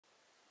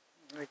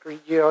I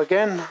greet you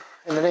again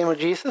in the name of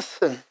Jesus,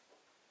 and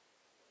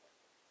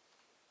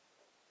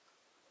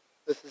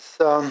this is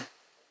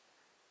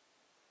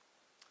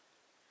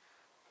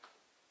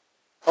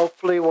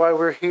hopefully why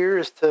we're here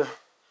is to,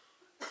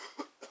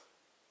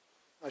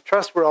 I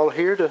trust we're all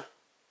here to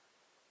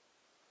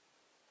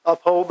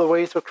uphold the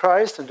ways of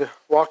Christ and to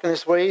walk in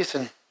His ways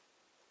and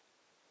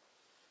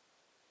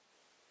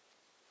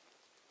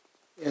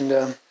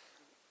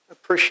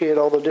appreciate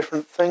all the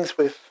different things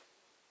we've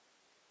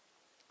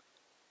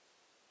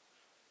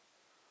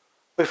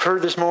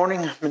heard this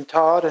morning, been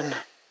taught, and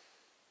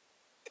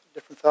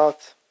different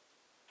thoughts.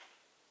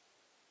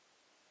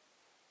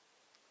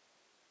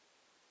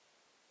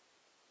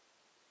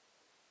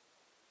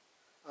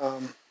 If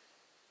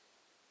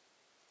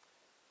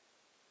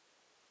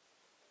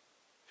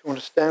you want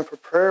to stand for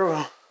prayer, we'll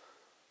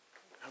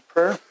have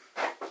prayer.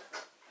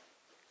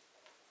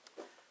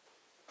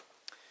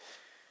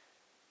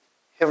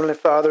 Heavenly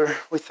Father,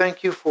 we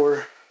thank you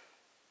for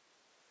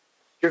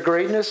your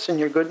greatness and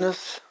your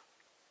goodness.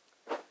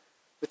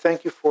 We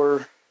thank you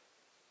for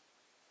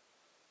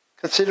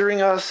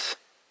considering us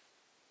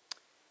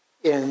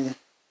and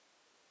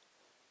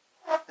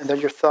that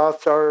your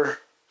thoughts are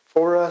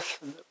for us,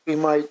 and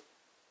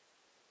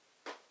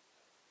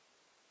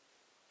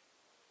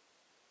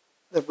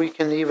that we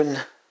can even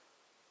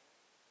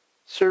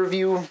serve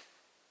you, and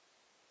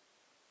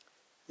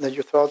that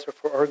your thoughts are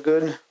for our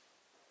good.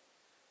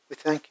 We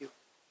thank you.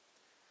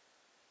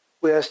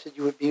 We ask that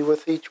you would be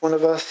with each one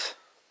of us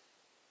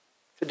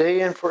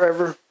today and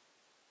forever.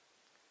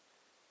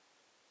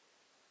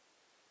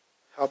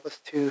 Help us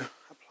to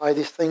apply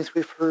these things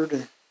we've heard,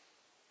 and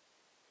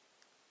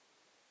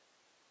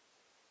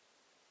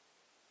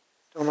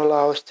don't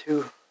allow us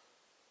to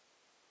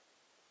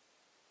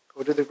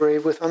go to the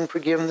grave with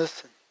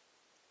unforgiveness and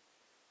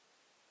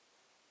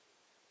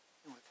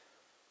with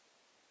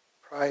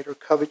pride or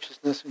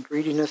covetousness and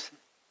greediness.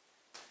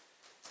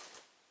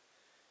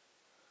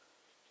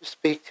 Just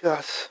speak to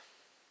us.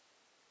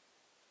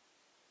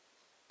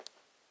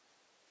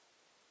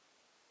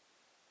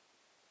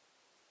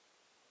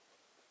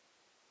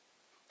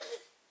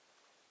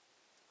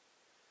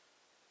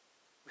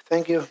 We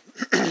thank you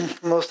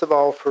most of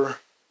all for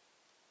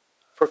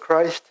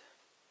Christ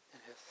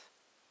and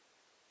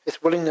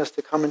his willingness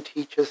to come and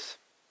teach us,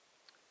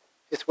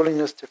 his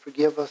willingness to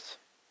forgive us,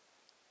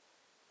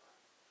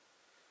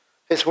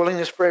 his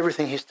willingness for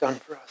everything he's done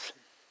for us.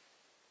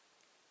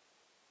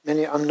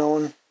 Many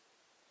unknown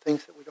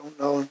things that we don't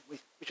know, and we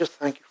just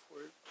thank you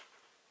for it.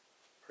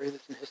 Pray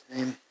this in his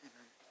name.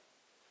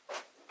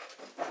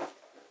 Amen.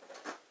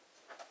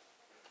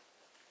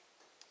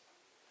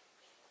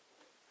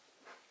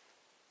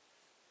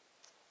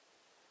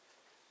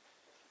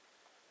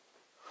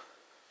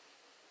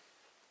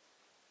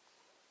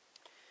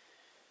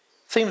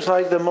 Seems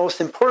like the most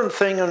important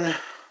thing in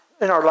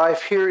our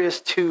life here is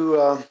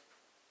to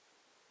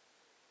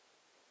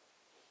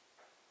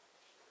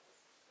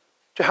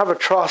have a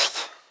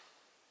trust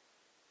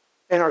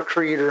in our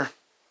Creator,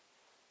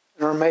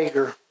 in our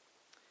Maker.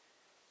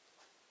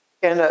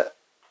 And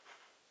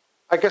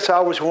I guess I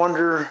always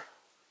wonder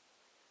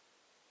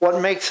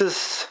what makes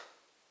us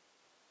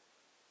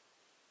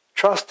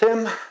trust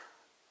Him.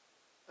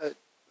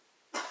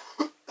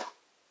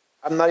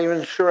 I'm not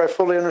even sure I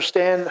fully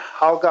understand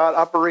how God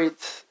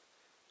operates,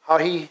 how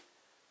He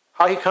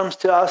comes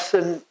to us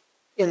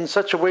in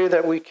such a way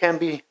that we can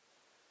be,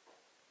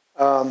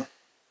 so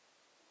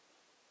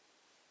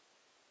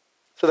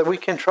that we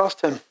can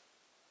trust Him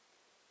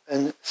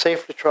and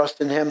safely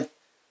trust in Him.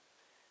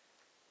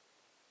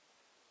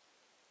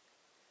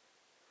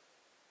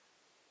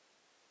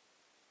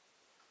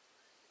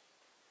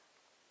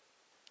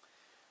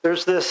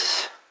 There's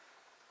this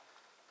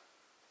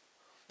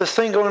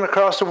thing going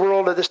across the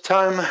world at this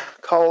time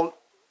called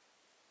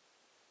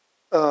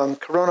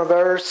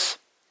coronavirus,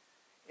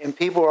 and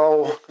people are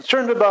all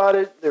concerned about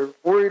it. They're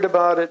worried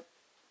about it,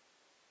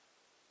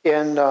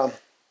 and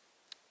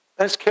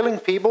it's killing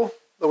people,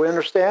 though we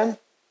understand.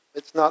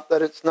 It's not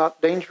that it's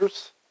not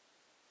dangerous.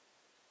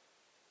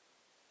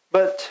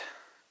 But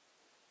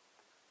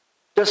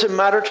does it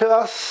matter to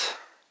us?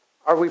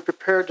 Are we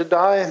prepared to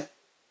die?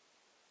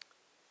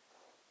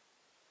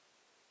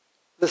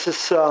 This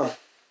is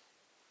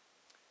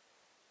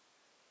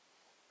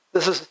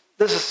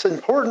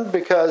important,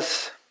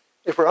 because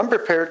if we're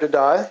unprepared to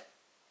die,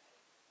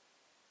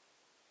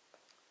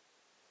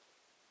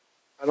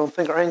 I don't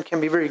think our end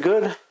can be very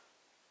good.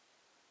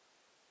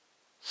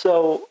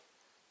 So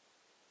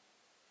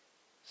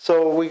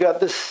we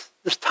got this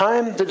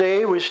time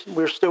today.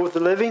 We're still with the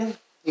living,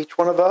 each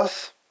one of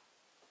us.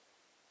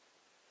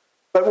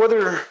 But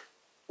whether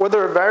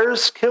a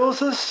virus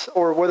kills us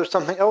or whether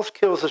something else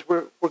kills us,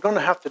 we're going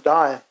to have to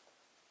die,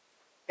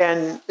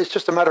 and it's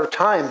just a matter of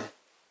time.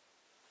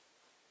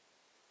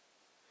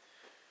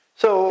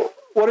 So,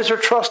 what is our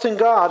trust in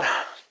God?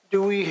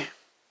 Do we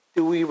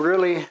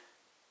really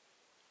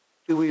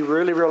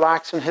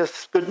relax in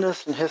His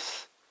goodness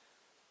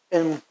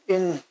and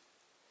in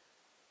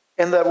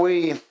that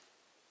we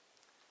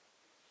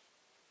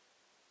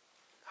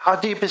How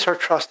deep is our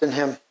trust in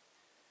him?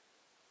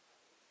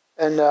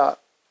 And I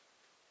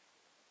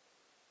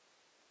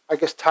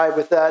guess tied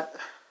with that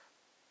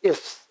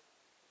is,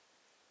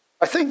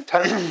 I think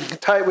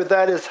tied with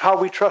that is how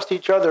we trust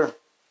each other.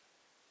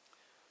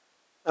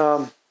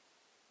 There's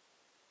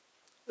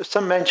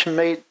some mention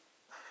made,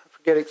 I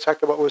forget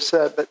exactly what was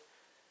said, but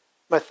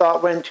my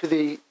thought went to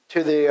the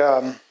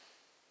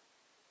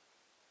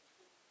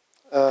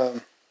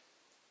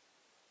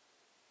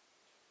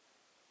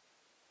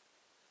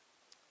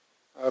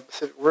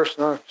verse,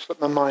 now it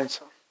slipped my mind,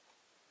 so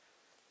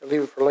I'll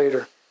leave it for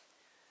later.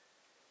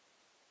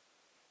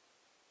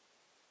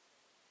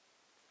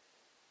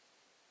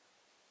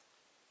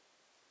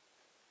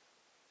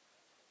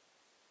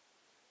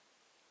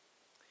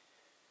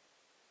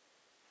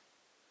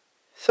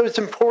 So it's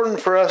important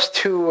for us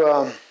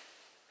to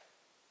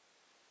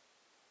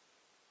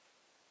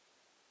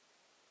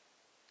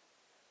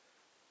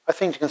I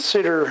think to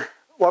consider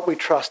what we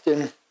trust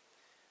in.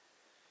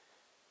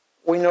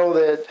 We know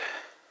that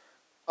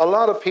a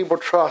lot of people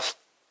trust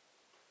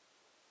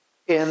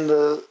in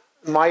the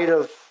might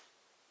of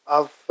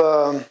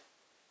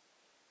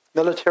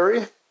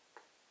military.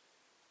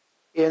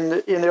 In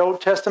the Old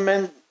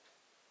Testament,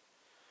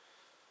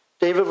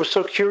 David was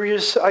so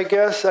curious, I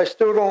guess. I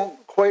still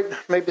don't quite,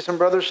 maybe some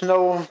brothers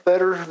know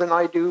better than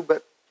I do,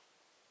 but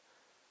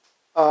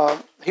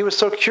he was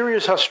so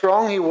curious how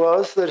strong he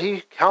was that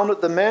he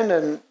counted the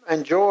men,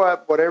 and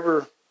Joab,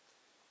 whatever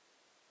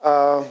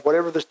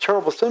this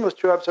terrible sin was,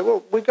 Joab said,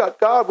 well, we got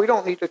God, we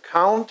don't need to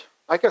count.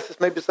 I guess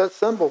maybe it's that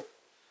simple.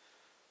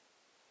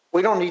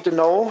 We don't need to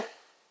know.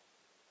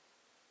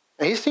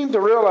 And he seemed to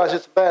realize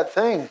it's a bad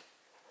thing.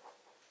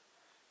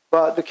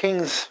 But the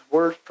king's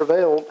word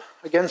prevailed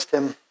against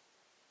him.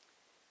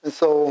 And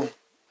so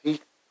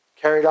he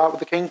carried out what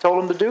the king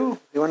told him to do.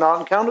 He went out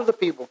and counted the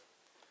people.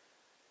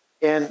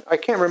 And I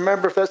can't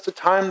remember if that's the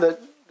time that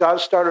God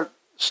started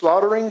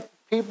slaughtering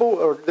people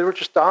or they were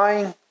just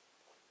dying.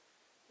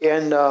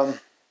 And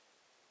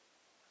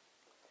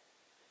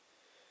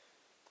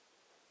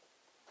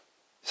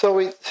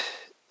so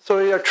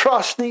our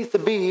trust needs to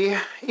be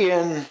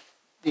in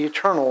the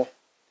eternal,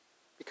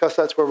 because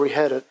that's where we're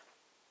headed.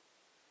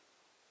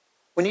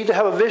 We need to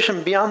have a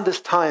vision beyond this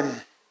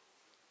time.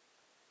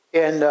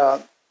 And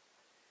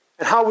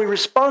how we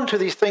respond to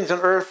these things on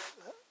earth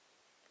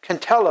can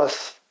tell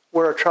us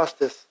where our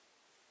trust is,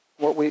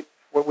 what we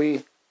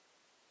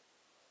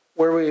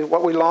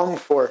long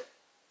for.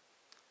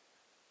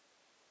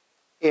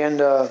 And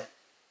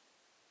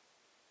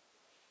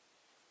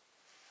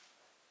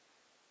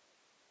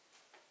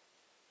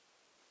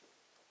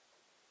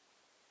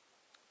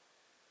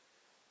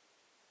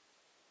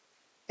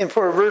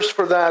for a verse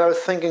for that, I was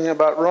thinking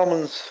about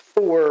Romans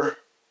 4,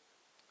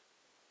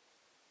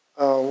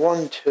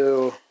 1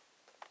 to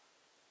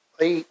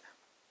 8.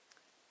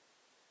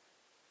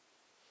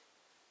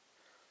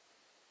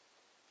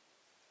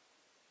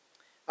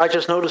 I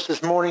just noticed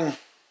this morning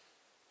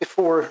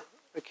before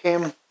I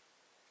came, it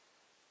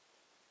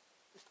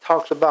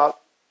talks about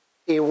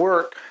a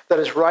work that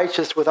is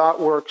righteous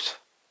without works.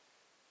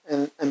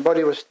 And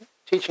Buddy was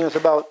teaching us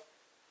about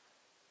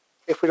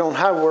if we don't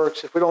have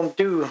works, if we don't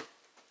do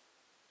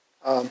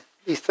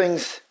these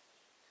things.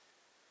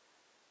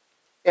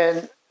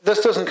 And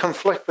this doesn't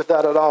conflict with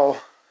that at all.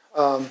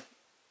 Well,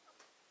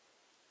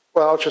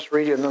 I'll just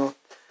read it now.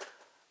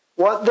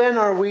 What then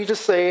are we to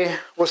say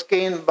was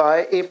gained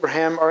by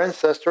Abraham, our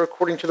ancestor,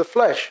 according to the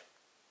flesh?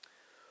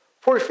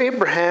 For if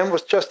Abraham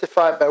was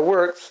justified by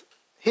works,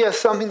 he has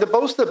something to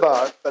boast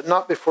about, but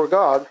not before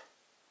God.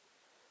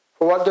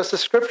 For what does the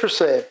scripture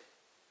say?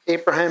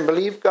 Abraham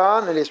believed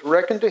God, and it is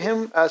reckoned to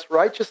him as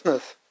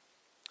righteousness.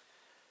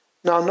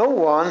 Now no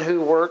one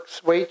who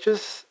works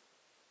wages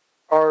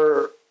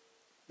are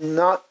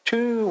not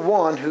to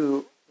one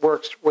who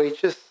works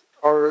wages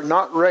are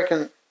not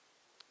reckoned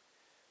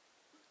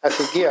as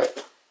a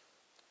gift.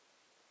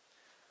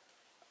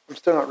 I'm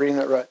still not reading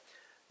that right.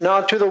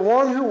 Now to the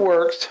one who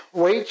works,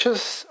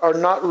 wages are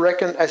not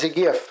reckoned as a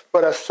gift,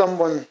 but as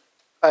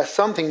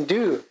something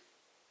due.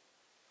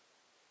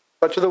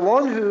 But to the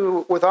one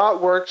who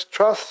without works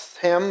trusts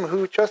him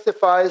who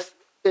justifies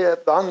the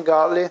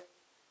ungodly,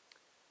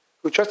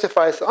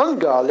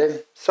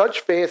 such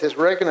faith is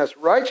reckoned as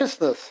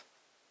righteousness.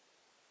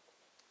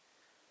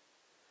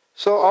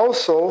 So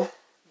also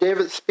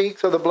David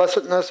speaks of the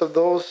blessedness of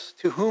those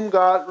to whom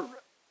God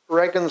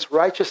reckons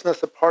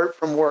righteousness apart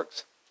from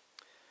works.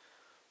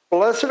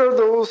 Blessed are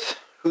those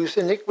whose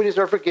iniquities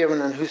are forgiven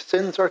and whose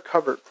sins are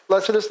covered.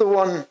 Blessed is the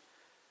one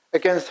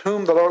against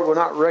whom the Lord will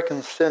not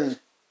reckon sin.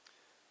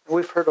 And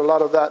we've heard a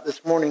lot of that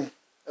this morning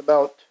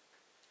about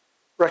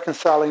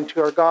reconciling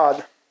to our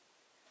God.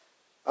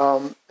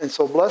 And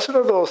so blessed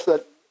are those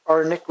that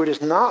our iniquity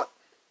is not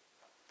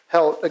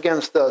held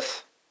against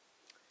us.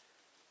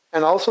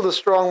 And also the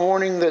strong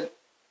warning that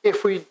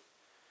if we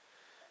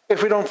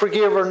don't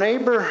forgive our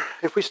neighbor,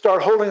 if we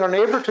start holding our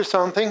neighbor to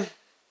something,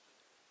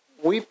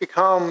 we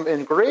become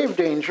in grave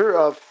danger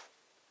of,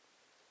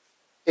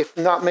 if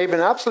not maybe an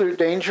absolute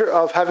danger,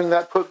 of having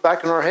that put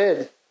back in our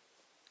head,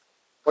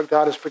 what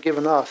God has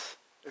forgiven us.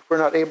 if we're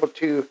not able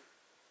to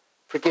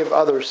forgive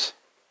others.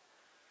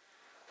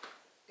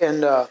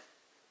 And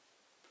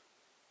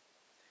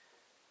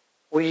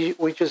we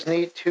just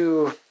need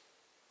to,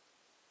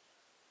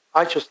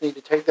 I just need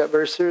to take that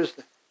very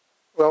seriously.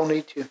 We all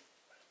need to.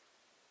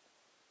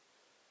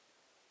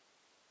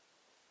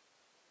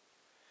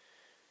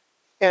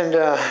 And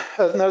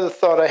another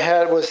thought I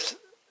had was,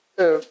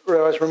 I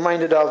was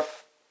reminded of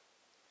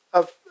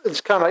it's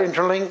kind of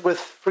interlinked with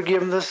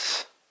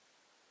forgiveness.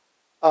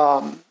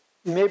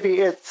 Maybe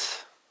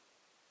it's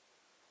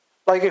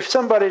like if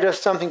somebody does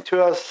something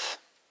to us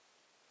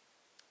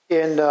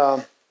and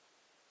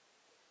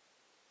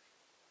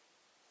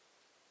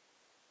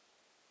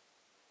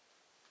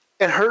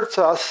hurts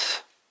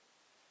us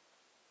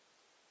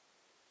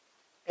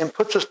and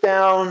puts us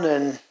down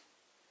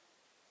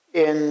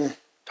and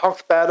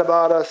talks bad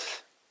about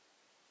us.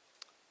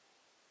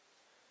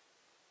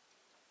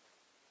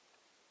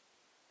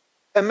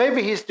 And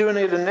maybe he's doing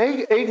it in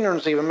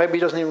ignorance even. Maybe he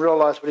doesn't even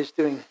realize what he's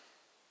doing.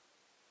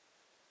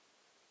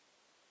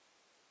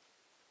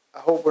 I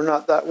hope we're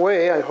not that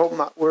way. I hope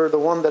not we're the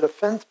one that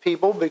offends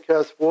people,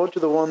 because woe to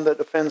the one that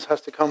offends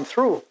has to come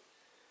through.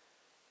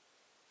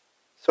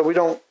 So we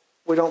don't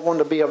want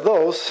to be of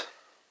those.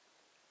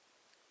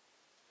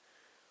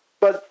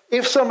 But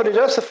if somebody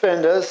does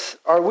offend us,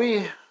 are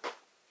we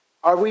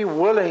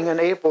willing and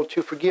able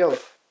to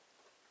forgive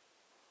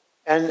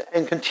and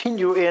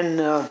continue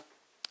in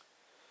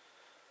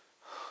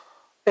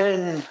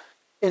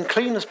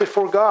cleanness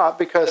before God?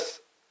 Because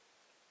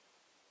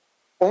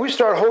when we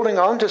start holding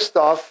on to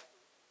stuff,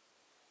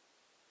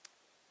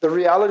 the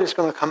reality is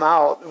going to come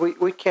out.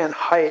 We can't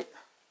hide.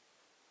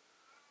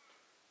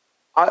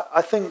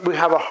 I think we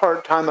have a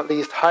hard time at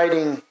least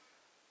hiding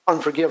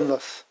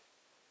unforgiveness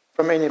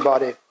from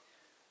anybody.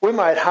 We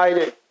might hide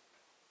it.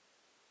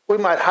 We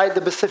might hide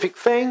the specific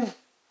thing,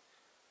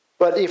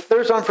 but if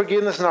there's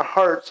unforgiveness in our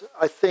hearts,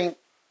 I think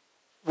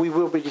we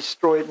will be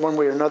destroyed one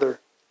way or another.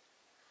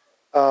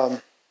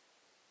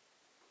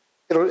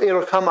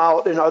 It'll come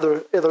out in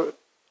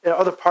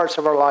other parts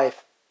of our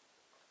life.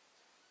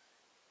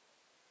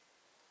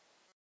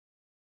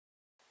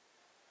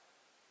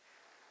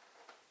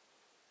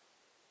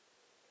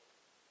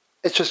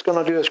 It's just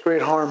going to do us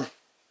great harm.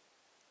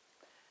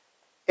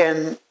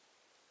 And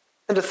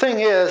the thing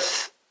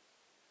is,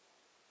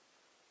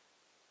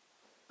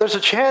 there's a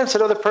chance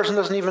that other person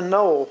doesn't even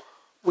know.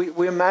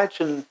 We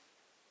imagine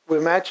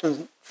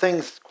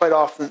things quite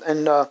often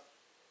and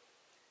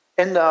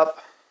end up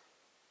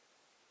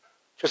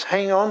just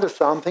hanging on to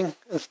something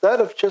instead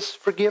of just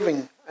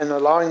forgiving and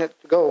allowing it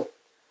to go.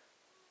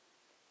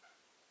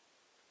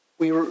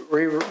 We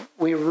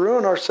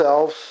ruin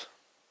ourselves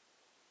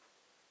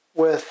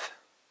with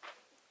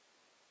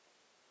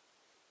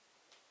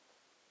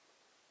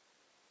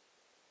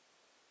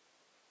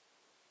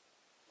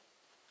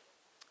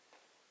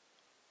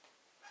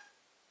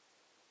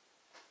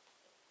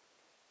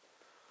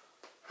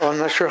I'm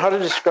not sure how to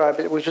describe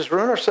it. We just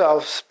ruin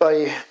ourselves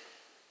by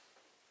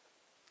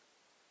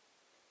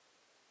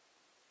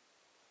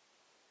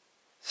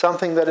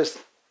something that is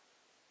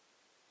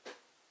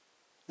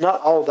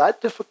not all that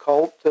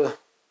difficult to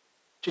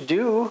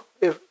do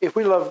if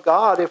we love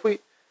God. We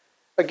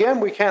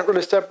can't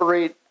really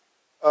separate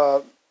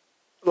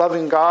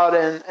loving God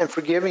and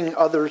forgiving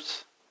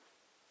others.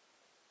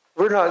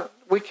 We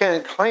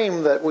can't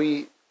claim that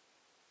we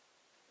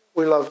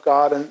love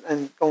God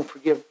and don't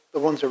forgive the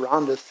ones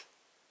around us.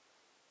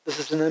 This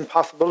is an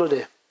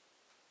impossibility.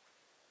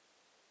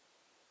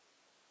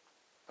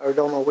 I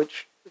don't know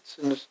which. It's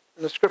in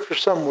the scripture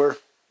somewhere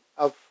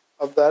of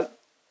that.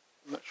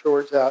 I'm not sure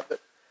where it's at, but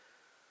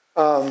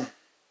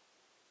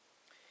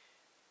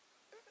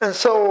and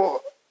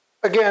so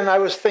again, I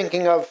was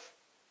thinking of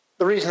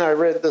the reason I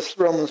read this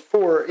Romans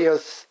 4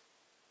 is,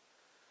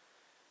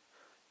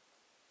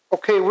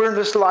 okay, we're in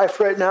this life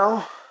right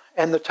now,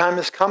 and the time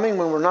is coming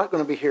when we're not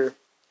going to be here.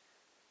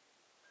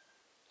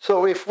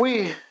 So if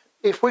we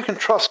can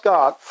trust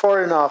God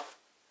far enough,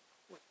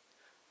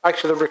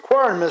 actually the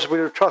requirement is we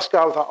trust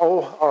God with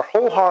our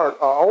whole heart,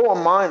 our whole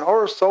mind,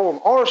 our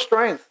soul, all our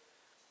strength,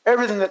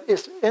 everything that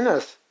is in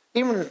us,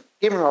 even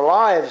giving our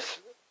lives,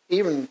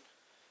 even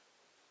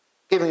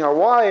giving our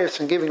wives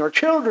and giving our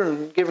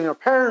children, giving our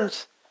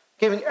parents,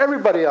 giving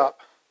everybody up.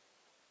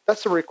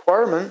 That's a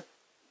requirement.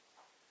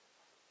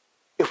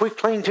 If we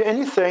cling to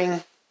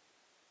anything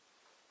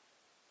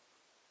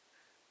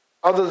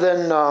other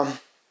than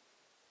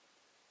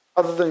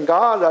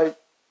God,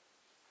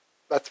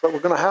 that's what we're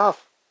going to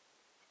have.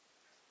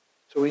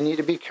 So we need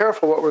to be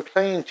careful what we're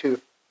clinging to.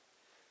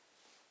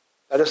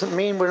 That doesn't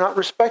mean we're not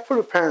respectful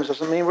to parents.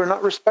 Doesn't mean we're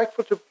not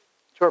respectful to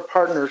our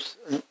partners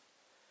and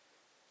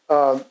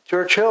to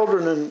our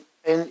children,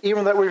 and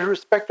even that we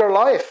respect our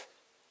life.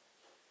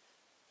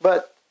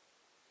 But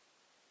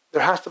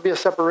there has to be a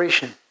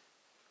separation.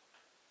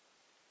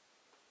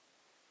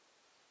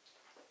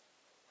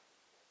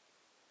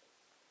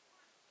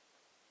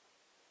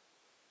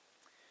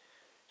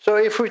 So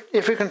if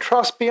we can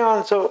trust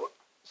beyond, so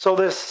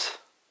this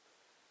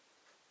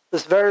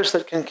virus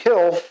that can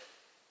kill,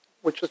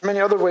 which is many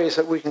other ways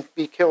that we can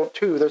be killed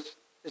too.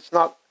 It's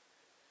not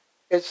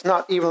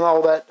even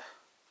all that.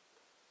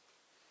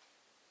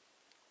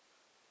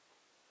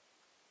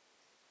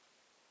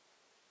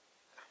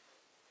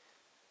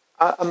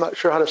 I'm not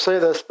sure how to say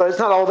this, but it's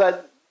not all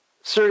that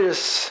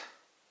serious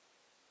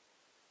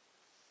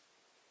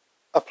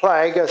a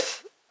plague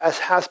as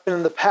has been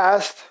in the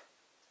past.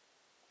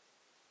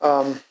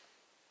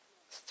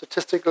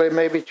 Statistically,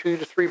 maybe 2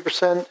 to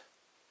 3%.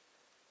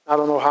 I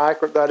don't know how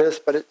accurate that is,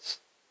 but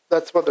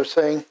that's what they're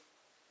saying.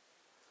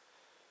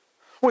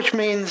 Which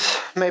means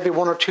maybe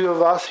 1 or 2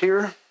 of us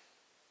here.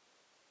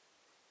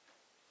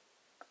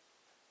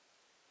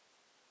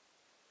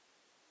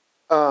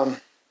 I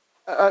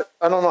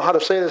don't know how to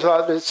say this.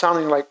 It's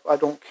sounding like I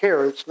don't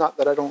care. It's not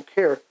that I don't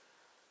care.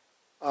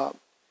 But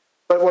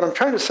what I'm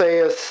trying to say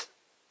is,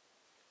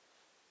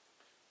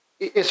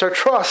 it's our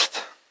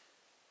trust.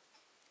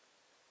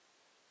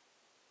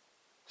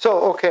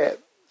 So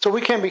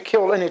we can be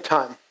killed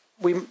anytime.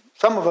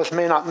 Some of us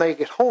may not make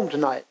it home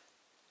tonight.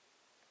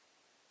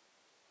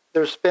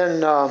 There's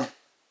been,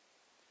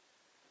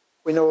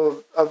 we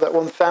know of that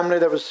one family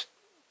that was,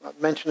 I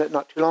mentioned it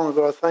not too long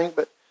ago, I think,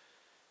 but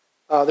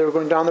they were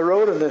going down the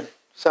road and the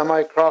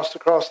semi crossed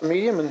across the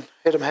median and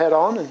hit them head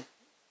on,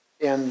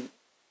 and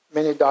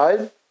many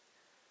died.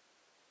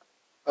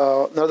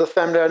 Another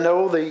family I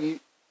know, they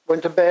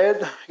went to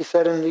bed. He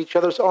sat in each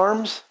other's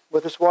arms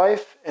with his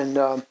wife, and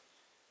the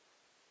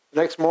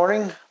next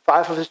morning,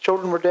 5 of his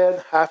children were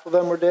dead, half of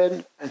them were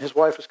dead, and his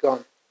wife was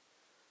gone.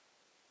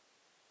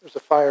 There's a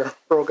fire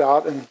broke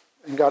out and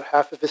got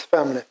half of his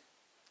family.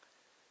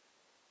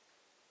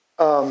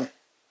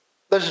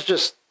 This is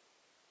just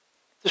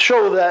to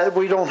show that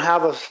we don't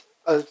have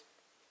a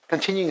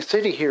continuing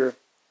city here.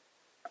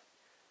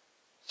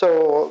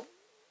 So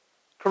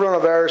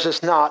coronavirus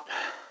is not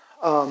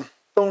the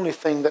only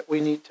thing that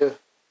we need to,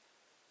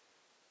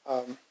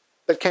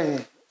 that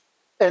can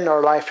end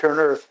our life here on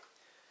earth.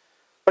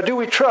 But do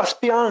we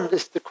trust beyond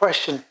is the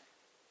question.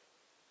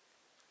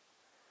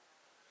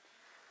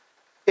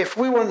 If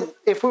we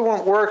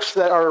want works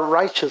that are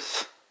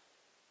righteous,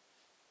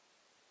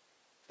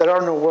 that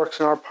are no works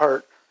on our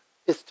part,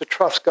 it's to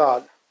trust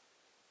God.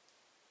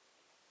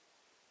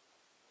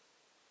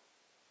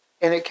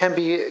 And it can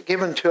be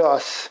given to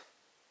us.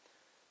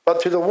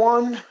 But to the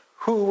one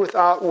who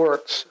without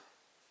works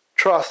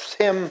trusts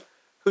him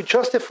who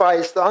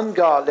justifies the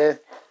ungodly,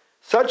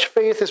 such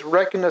faith is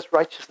reckoned as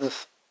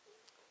righteousness.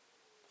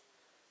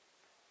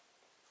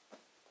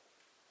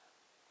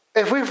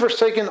 If we've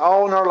forsaken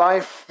all in our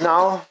life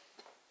now,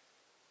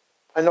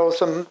 I know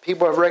some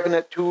people have reckoned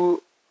it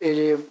to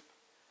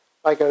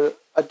like a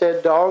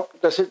dead dog.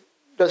 Does it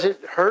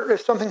hurt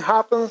if something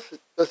happens?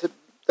 Does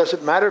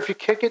it matter if you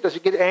kick it? Does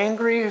it get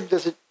angry?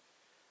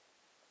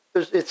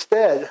 It's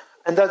dead.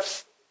 And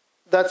that's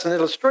an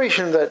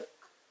illustration that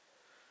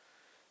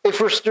if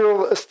we're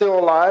still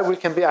alive, we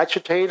can be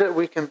agitated,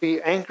 we can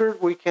be angered,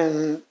 we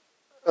can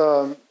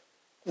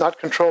not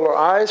control our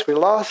eyes, we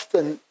lust,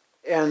 and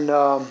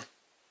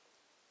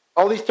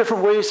all these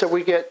different ways that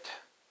we get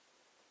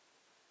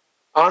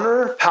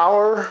honor,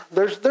 power.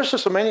 There's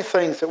just so many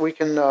things that we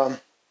can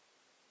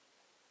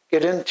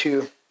get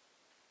into.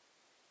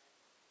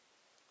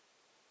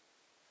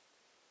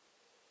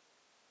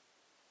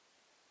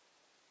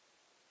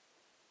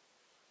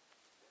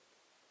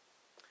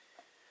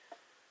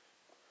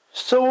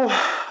 So,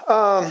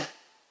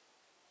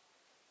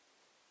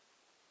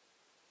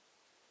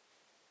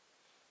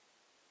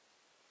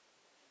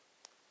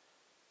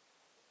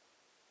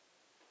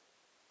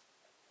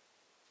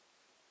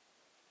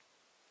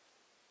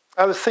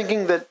 I was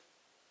thinking that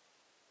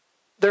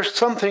there's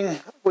something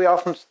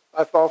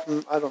I've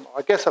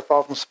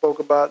often spoke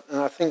about, and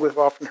I think we've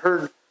often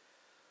heard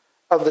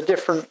of the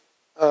different,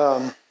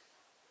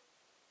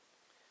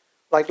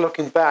 like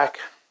looking back.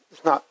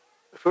 It's not,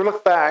 if we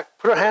look back,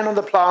 put our hand on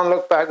the plow and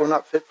look back, we're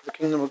not fit for the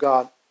kingdom of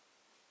God.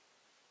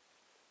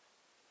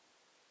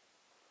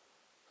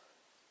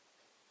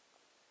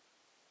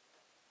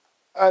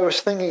 I was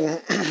thinking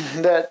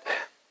that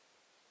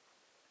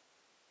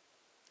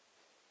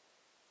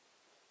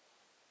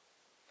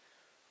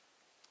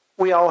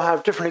we all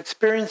have different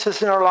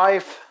experiences in our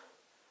life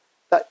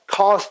that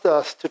caused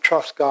us to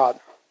trust God.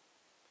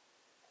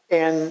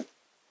 And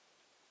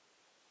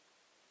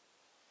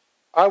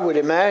I would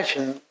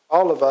imagine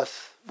all of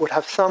us would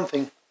have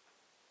something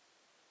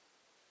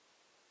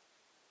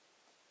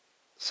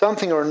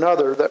or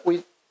another that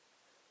we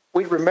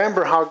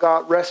remember how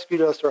God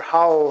rescued us, or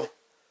how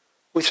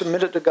we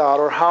submitted to God,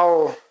 or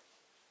how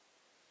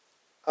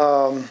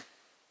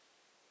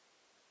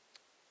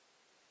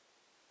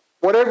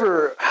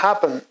whatever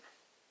happened,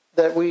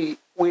 that we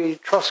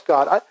trust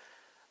God.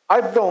 I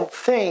don't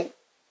think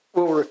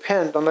we'll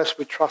repent unless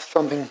we trust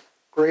something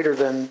greater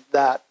than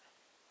that.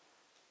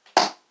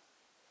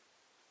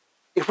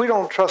 If we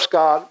don't trust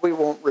God, we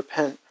won't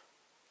repent.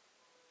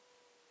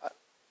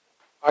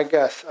 I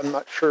guess. I'm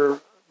not sure,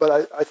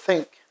 but I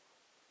think.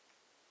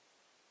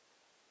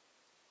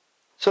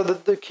 So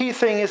the key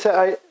thing is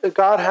that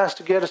God has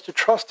to get us to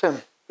trust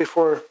Him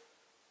before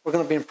we're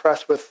going to be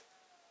impressed with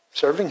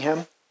serving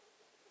Him,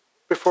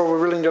 before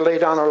we're willing to lay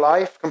down our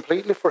life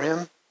completely for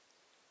Him.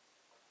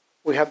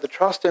 We have to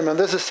trust Him. And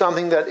this is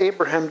something that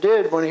Abraham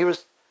did when he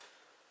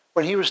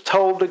was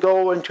told to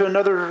go into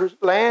another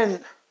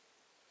land.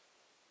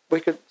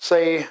 We could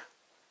say,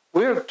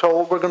 we're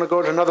told we're going to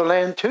go to another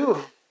land too.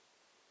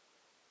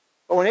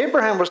 But when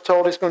Abraham was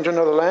told he's going to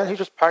another land, he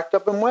just packed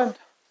up and went.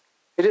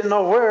 He didn't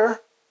know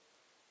where.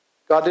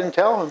 God didn't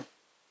tell him.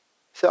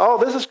 He said, oh,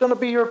 this is going to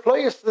be your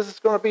place. This is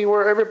going to be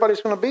where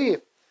everybody's going to be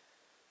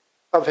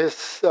of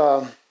his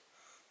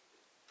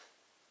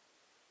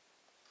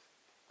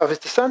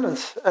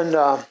descendants. And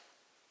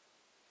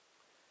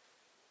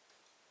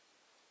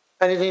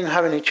he didn't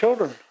have any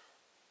children.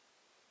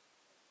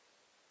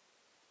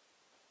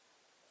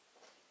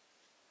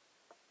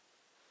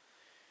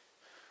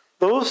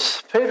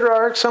 Those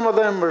patriarchs, some of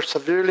them were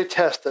severely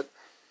tested.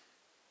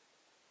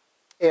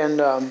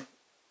 And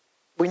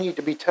we need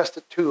to be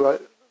tested too.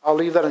 I'll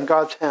leave that in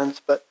God's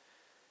hands, but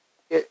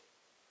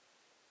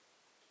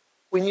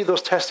we need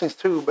those testings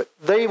too. But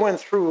they went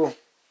through.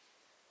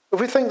 If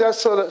we think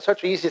that's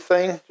such an easy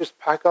thing, just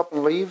pack up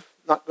and leave,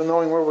 not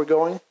knowing where we're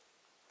going,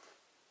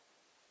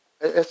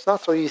 it's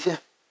not so easy.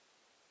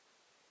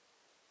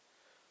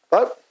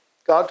 But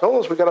God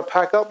told us we got to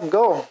pack up and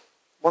go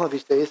one of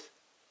these days.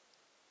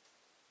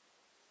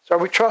 So are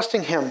we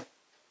trusting Him?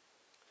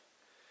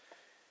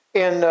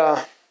 And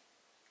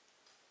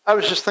I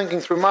was just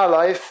thinking through my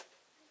life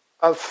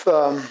of,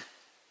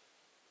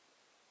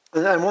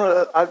 and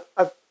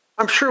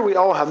I'm sure we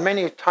all have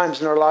many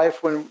times in our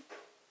life when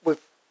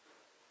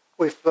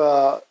we've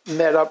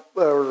met up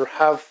or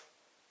have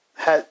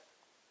had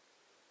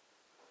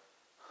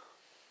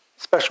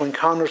special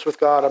encounters with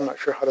God. I'm not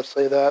sure how to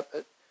say that,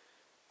 but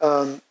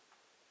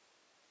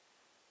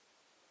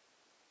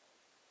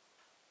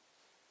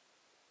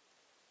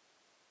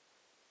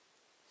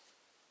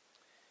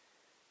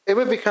it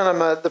would be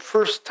kind of the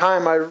first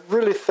time I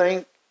really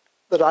think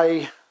that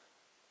I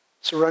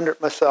surrendered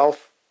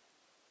myself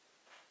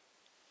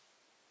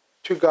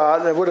to God.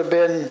 And it would have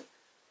been,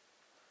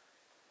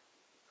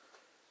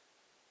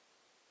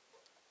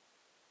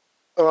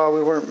 we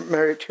weren't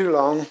married too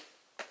long.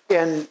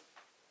 And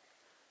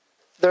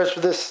there's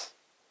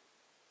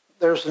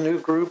a new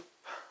group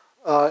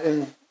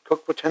in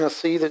Cookville,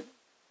 Tennessee that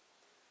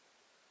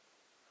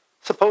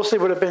supposedly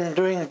would have been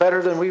doing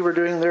better than we were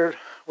doing there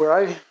where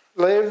I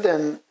lived.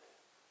 And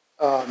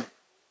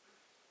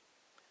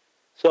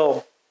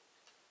so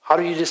how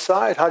do you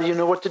decide? How do you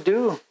know what to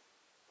do?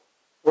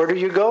 Where do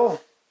you go?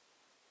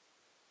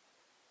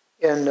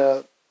 And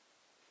so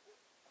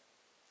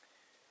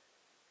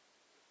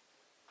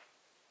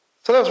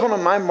that was one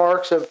of my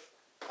marks of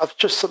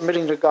just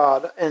submitting to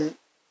God and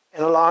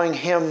allowing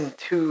Him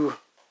to,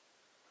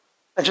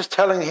 and just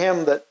telling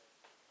Him that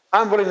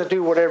I'm willing to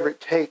do whatever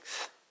it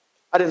takes.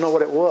 I didn't know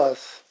what it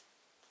was.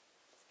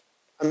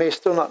 I may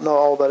still not know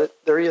all that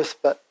there is,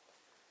 but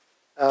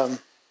and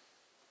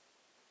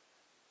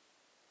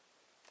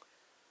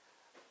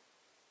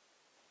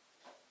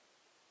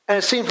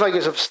it seems like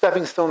it's a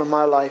stepping stone in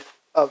my life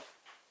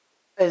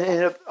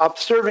and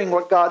observing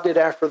what God did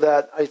after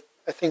that. I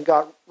think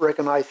God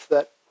recognized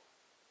that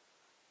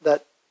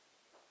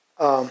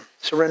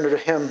surrender to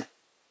Him,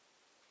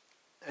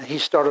 and He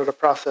started a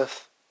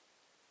process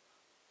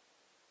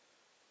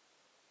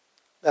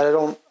that I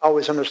don't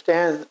always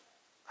understand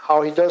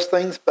how He does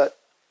things, but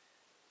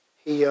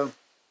He's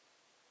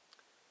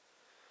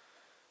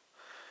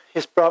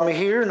brought me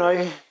here, and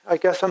I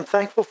guess I'm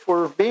thankful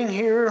for being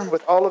here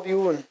with all of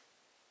you.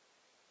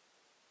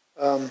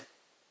 And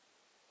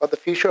what the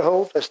future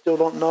holds, I still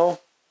don't know.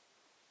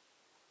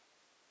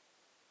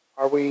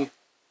 Are we?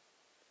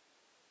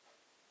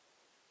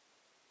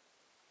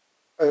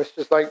 It's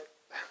just like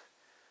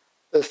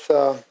this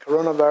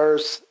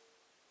coronavirus.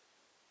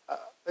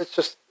 It's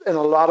just in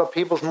a lot of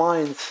people's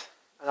minds,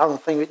 and I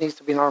don't think it needs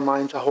to be in our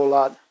minds a whole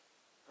lot.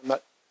 I'm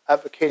not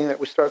advocating that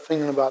we start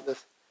thinking about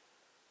this.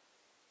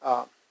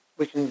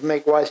 We can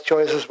make wise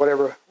choices,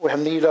 whatever we have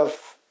need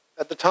of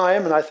at the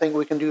time, and I think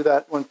we can do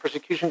that when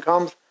persecution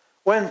comes.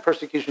 When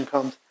persecution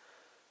comes.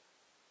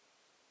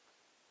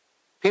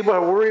 People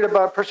are worried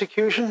about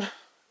persecution.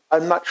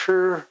 I'm not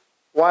sure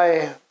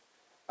why.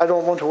 I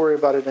don't want to worry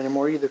about it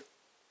anymore either.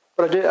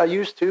 But I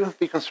used to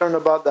be concerned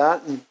about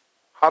that and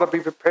how to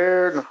be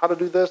prepared and how to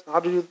do this and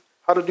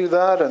how to do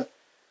that and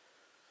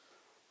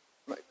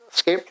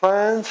escape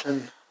plans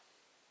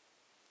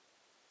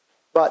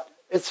but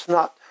it's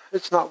not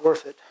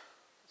worth it.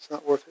 It's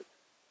not worth it.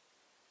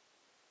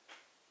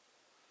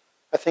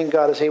 I think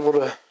God is able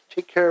to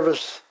take care of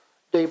us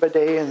day by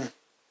day and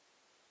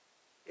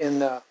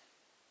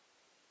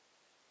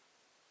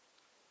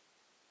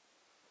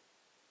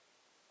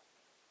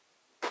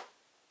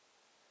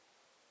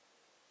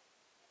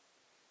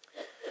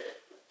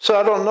so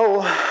I don't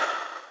know,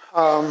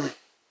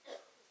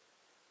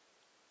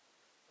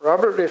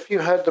 Robert, if you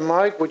had the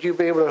mic, would you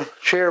be able to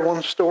share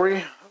one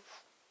story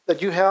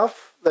that you have,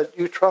 that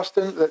you trust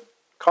in, that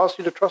caused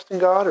you to trust in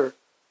God? Or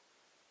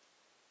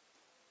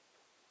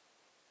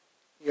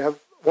you have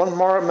one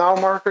mile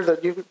marker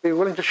that you would be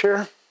willing to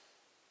share?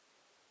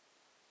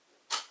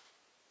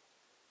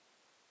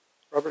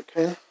 Robert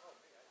Kane?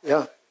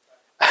 Yeah.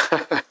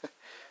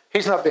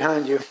 He's not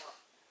behind you.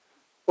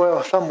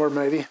 Well, somewhere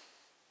maybe.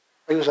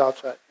 He was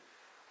outside.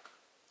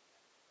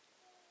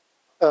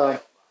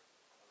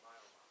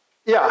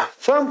 Yeah,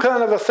 some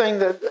kind of a thing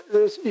that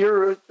is,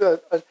 you're...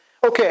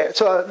 okay,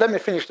 so let me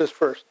finish this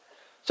first.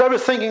 So I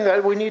was thinking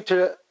that we need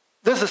to...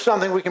 This is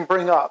something we can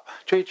bring up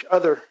to each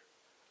other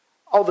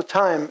all the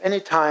time,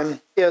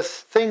 anytime, is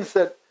things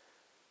that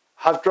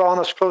have drawn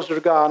us closer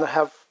to God and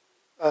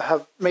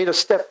have made a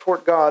step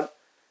toward God.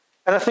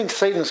 And I think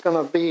Satan's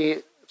going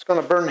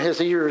to burn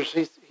his ears.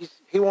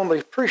 He won't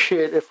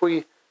appreciate if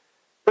we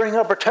bring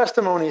up our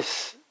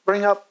testimonies,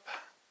 bring up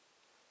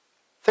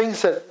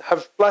things that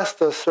have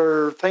blessed us,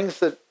 or things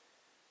that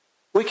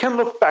we can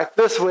look back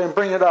this way and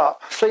bring it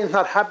up. Satan's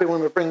not happy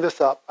when we bring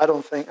this up, I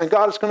don't think. And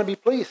God is going to be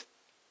pleased.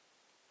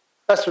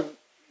 That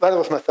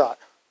was my thought.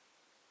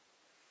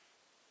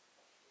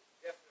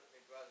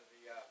 Definitely, brother.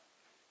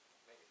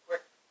 Make it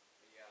quick.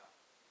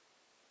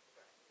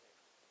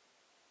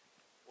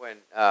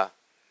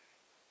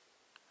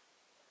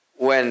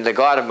 When the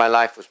God of my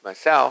life was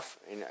myself,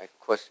 and of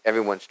course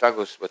everyone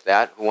struggles with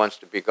that. Who wants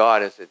to be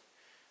God? Is it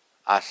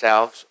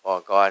ourselves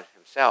or God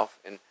himself?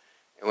 And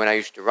when I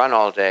used to run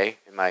all day,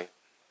 from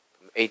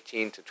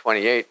 18 to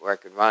 28, where I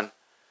could run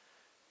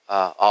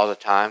all the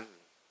time,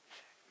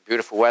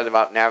 beautiful weather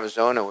out in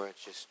Arizona where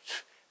it's just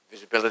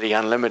visibility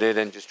unlimited,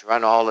 and just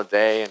run all the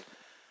day, and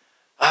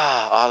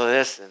all of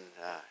this, and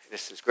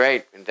this is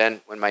great. And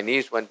then when my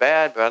knees went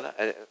bad, brother,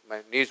 and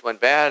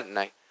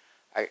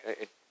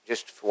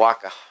just to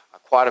walk a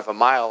quarter of a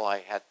mile, I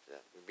had to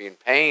be in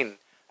pain.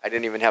 I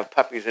didn't even have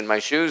puppies in my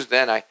shoes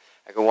then. I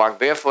could walk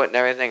barefoot and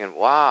everything, and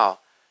wow.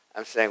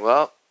 I'm saying,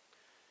 well,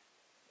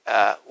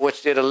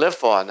 what's there to live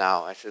for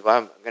now? I said, well,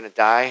 I'm going to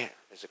die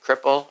as a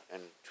cripple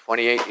and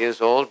 28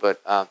 years old,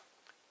 but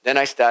then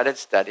I started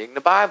studying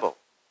the Bible.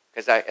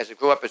 Because as I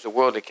grew up as a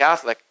worldly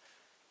Catholic,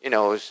 it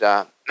was,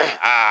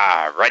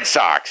 Red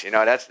Sox,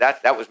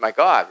 that was my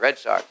God, Red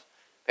Sox.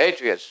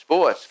 Patriots,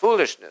 sports,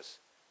 foolishness,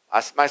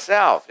 us,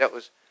 myself. That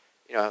was,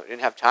 I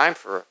didn't have time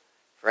for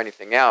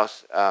anything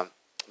else.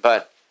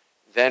 But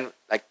then,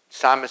 like the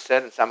psalmist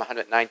said in Psalm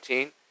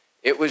 119,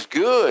 it was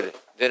good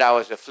that I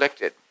was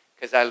afflicted,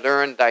 because I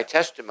learned thy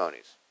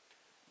testimonies.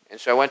 And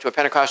so I went to a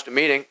Pentecostal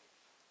meeting.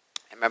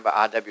 I remember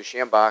R.W.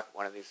 Schambach,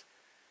 one of these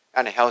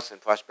kind of health and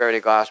prosperity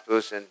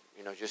gospels, and,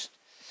 just,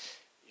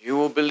 you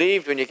will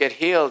believe when you get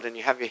healed and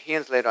you have your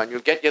hands laid on.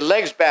 You'll get your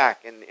legs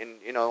back, and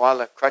all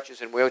the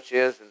crutches and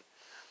wheelchairs and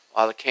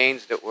all the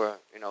canes that were,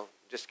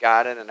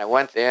 discarded. And I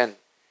went there and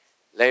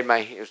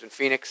it was in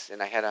Phoenix,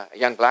 and I had a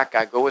young black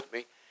guy go with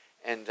me.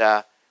 And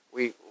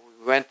we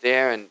went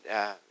there, and,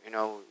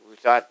 we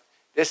thought,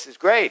 this is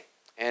great.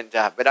 And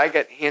but I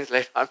got hands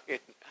laid on me,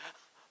 and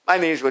my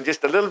knees were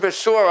just a little bit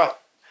sorer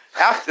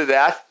after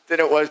that than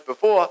it was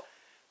before.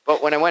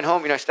 But when I went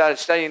home, I started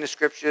studying the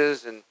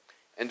scriptures and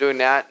doing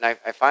that, and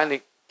I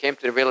finally came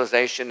to the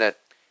realization that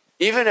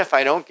even if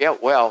I don't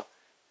get well,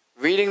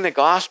 reading the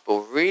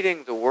gospel,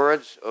 reading the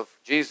words of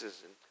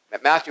Jesus,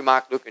 and Matthew,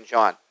 Mark, Luke, and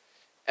John,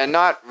 and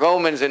not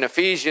Romans and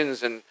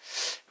Ephesians and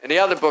the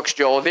other books,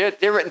 Joel,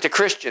 they're written to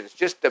Christians.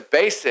 Just the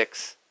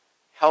basics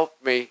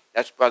helped me.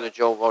 That's Brother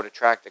Joel wrote a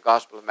tract, The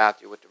Gospel of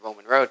Matthew with the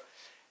Roman Road.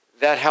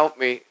 That helped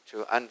me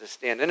to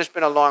understand. And it's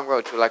been a long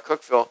road to like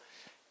Cookville,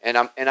 and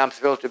I'm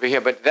thrilled to be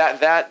here. But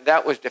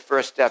that was the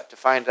first step, to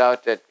find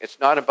out that it's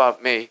not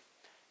about me,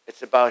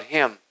 it's about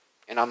him,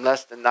 and I'm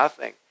less than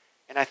nothing.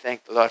 And I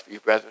thank the Lord for you,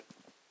 brethren.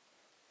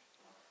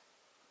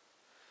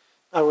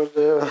 I would.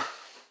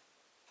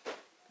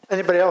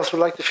 Anybody else would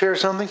like to share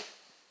something?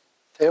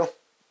 Theo?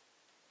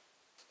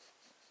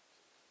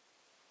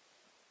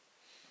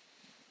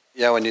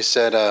 Yeah, when you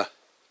said,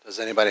 does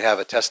anybody have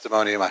a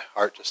testimony, my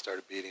heart just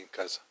started beating,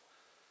 because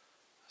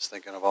I was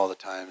thinking of all the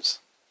times,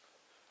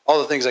 all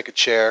the things I could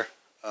share,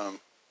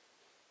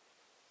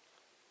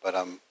 but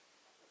I'm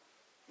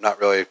not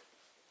really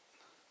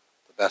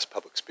the best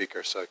public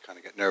speaker, so I kind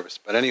of get nervous.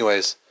 But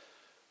anyways,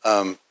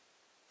 a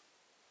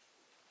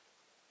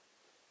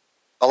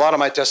lot of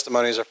my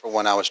testimonies are for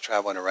when I was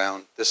traveling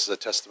around. This is a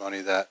testimony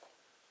that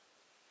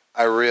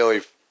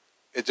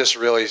it just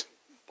really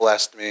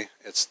blessed me.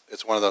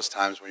 It's one of those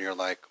times when you're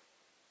like,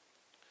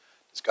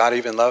 does God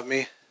even love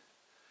me?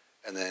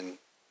 And then,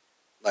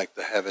 like,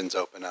 the heavens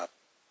open up,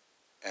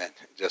 and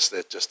just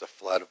a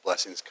flood of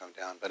blessings come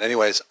down. But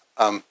anyways,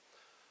 I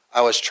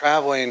was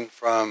traveling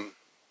from,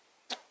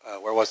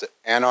 where was it?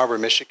 Ann Arbor,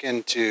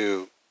 Michigan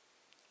to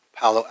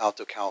Palo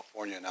Alto,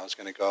 California, and I was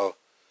going to go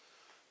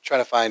try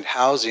to find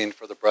housing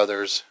for the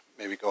brothers,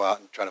 maybe go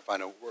out and try to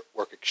find a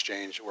work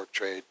exchange, work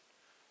trade,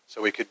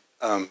 so we could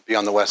be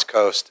on the West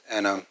Coast.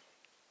 And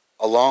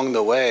along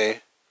the way,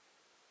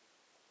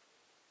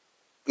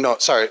 I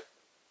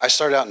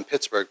started out in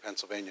Pittsburgh,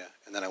 Pennsylvania,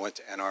 and then I went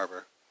to Ann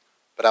Arbor.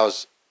 But I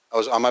was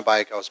on my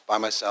bike, I was by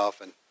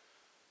myself, and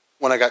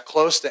when I got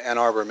close to Ann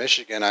Arbor,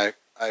 Michigan,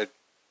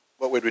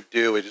 what we would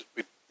do, we'd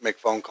make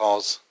phone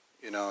calls,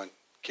 and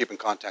keep in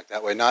contact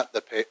that way. Not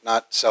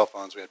cell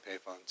phones, we had pay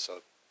phones,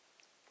 so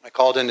I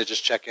called in to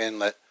just check in,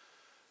 let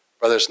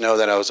brothers know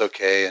that I was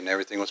okay and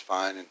everything was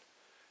fine.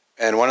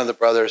 And one of the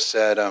brothers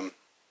said,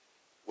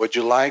 would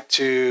you like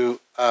to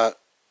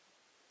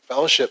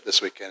fellowship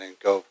this weekend and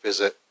go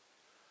visit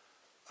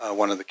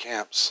one of the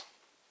camps?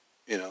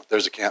 You know,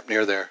 there's a camp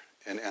near there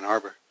in Ann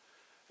Arbor.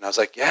 And I was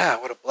like, yeah,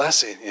 what a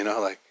blessing, you know,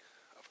 like,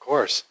 of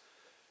course.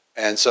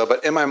 And so,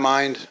 but in my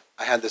mind,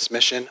 I had this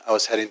mission. I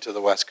was heading to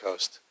the West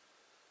Coast.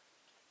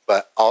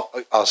 But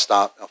I'll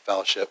stop, I'll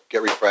fellowship,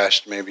 get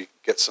refreshed, maybe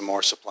get some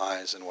more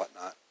supplies and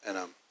whatnot. And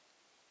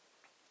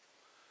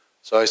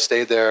so I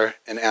stayed there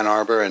in Ann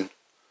Arbor, and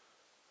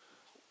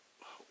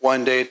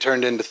one day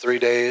turned into 3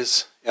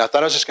 days. I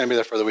thought I was just going to be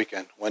there for the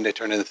weekend. One day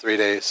turned into 3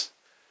 days.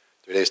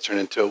 3 days turned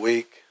into a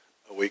week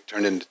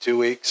turned into 2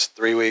 weeks,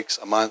 3 weeks,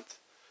 a month,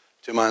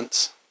 2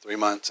 months, 3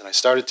 months. And I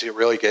started to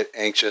really get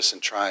anxious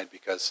and tried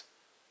because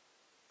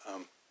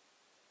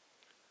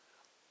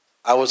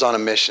I was on a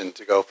mission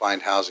to go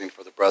find housing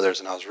for the brothers,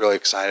 and I was really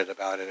excited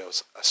about it. It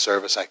was a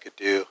service I could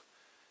do.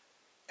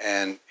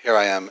 And here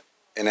I am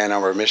in Ann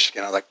Arbor,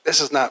 Michigan. I was like, this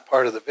is not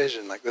part of the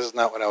vision. Like, this is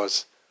not what I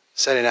was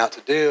setting out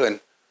to do. And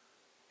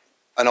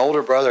an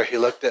older brother, he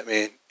looked at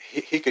me, and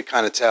he could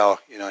kind of tell,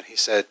 you know, and he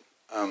said,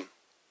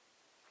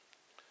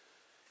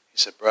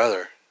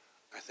 brother,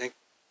 I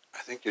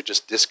think you're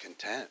just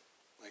discontent.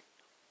 Like,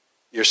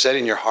 you're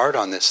setting your heart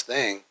on this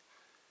thing,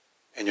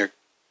 and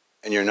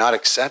you're not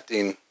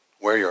accepting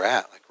where you're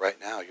at. Like right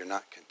now, you're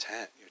not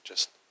content.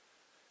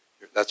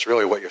 That's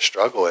really what your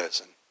struggle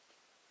is.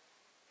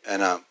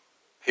 And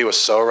he was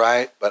so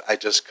right, but I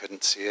just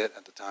couldn't see it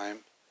at the time.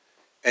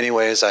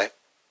 Anyways, I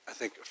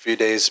think a few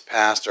days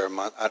passed, or a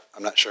month.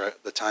 I'm not sure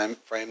the time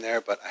frame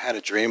there, but I had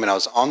a dream, and I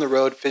was on the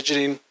road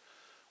fidgeting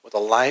with a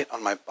light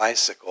on my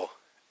bicycle.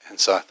 And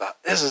so I thought,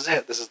 this is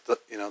it. This is the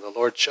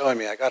Lord showing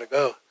me I got to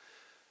go.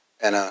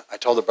 And I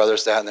told the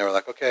brothers that, and they were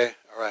like, okay,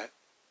 all right.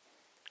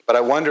 But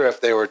I wonder if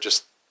they were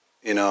just,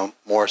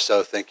 more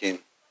so thinking,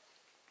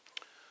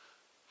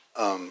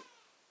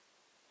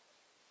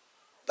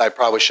 I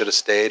probably should have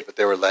stayed, but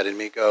they were letting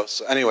me go.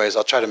 So anyways,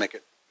 I'll try to make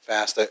it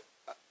fast.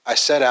 I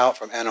set out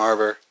from Ann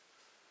Arbor.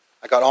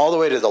 I got all the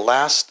way to the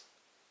last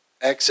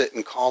exit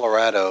in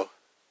Colorado.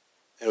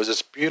 It was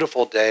this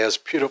beautiful day. It was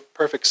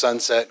perfect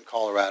sunset in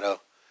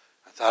Colorado.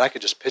 I thought I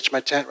could just pitch my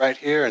tent right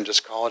here and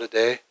just call it a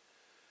day.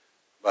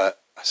 But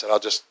I said, I'll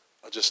just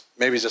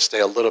maybe just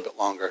stay a little bit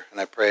longer. And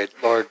I prayed,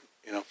 Lord,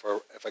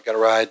 for if I got a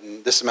ride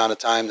in this amount of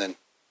time, then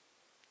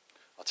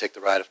I'll take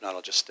the ride. If not,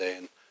 I'll just stay.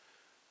 And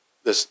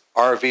this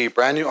RV,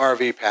 brand new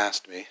RV,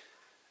 passed me.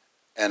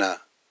 And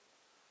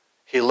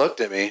he looked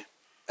at me,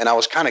 and I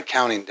was kind of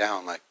counting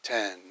down, like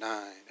 10,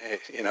 9,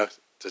 8,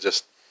 to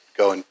just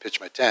go and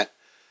pitch my tent.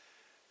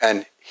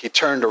 And he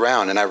turned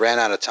around, and I ran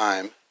out of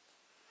time.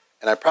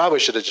 And I probably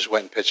should have just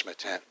went and pitched my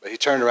tent. But he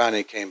turned around and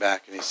he came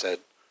back and he said,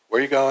 where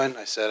are you going?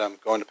 I said, I'm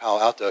going to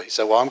Palo Alto. He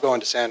said, well, I'm going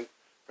to San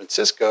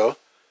Francisco.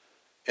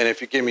 And if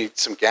you give me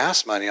some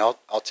gas money, I'll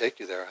take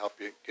you there. I'll help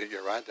you get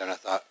your ride there. And I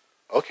thought,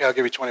 okay, I'll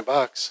give you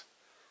 $20.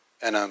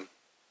 And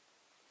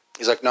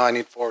he's like, no, I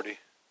need 40.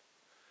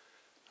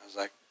 I was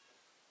like,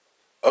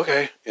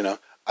 okay.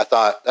 I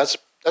thought that's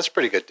a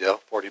pretty good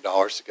deal,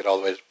 $40 to get all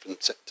the way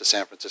to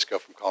San Francisco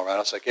from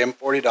Colorado. So I gave him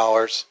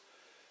 $40.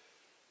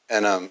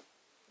 And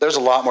there's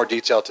a lot more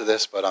detail to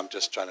this, but I'm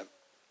just trying to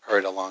hurry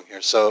it along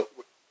here. So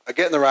I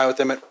get in the ride with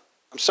him, and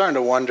I'm starting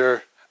to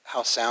wonder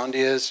how sound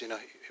he is.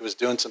 He was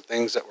doing some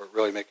things that were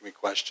really making me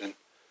question.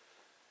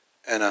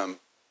 And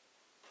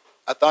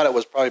I thought it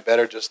was probably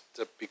better just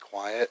to be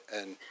quiet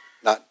and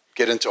not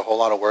get into a whole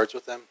lot of words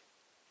with him.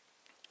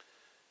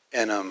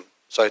 And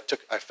so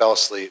I fell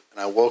asleep,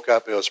 and I woke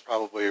up. It was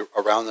probably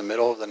around the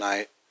middle of the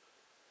night,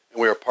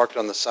 and we were parked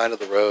on the side of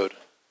the road.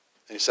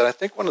 And he said, I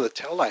think one of the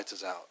taillights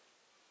is out.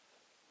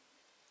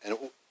 And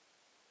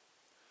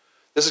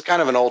this is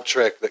kind of an old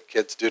trick that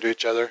kids do to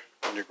each other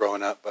when you're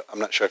growing up, but I'm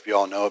not sure if you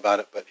all know about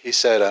it. But he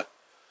said,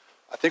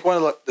 I think one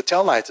of the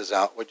taillights is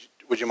out.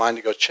 Would you mind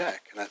to go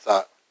check? And I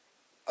thought,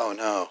 oh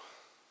no.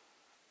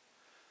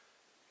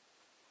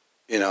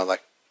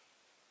 Like,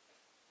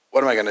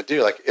 what am I going to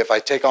do? Like, if I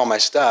take all my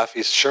stuff,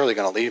 he's surely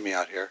going to leave me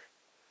out here.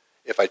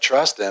 If I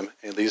trust him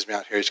and he leaves me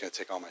out here, he's going to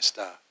take all my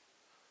stuff,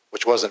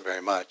 which wasn't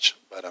very much.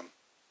 But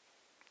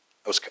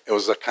it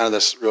was kind of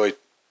this really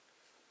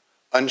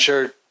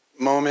unsure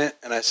moment.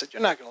 And I said,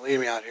 you're not going to leave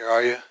me out here,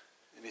 are you?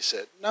 And he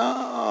said,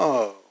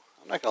 no,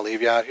 I'm not going to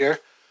leave you out here.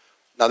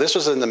 Now, this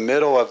was in the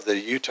middle of the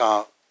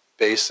Utah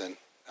basin,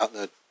 out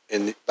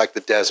in like the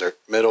desert,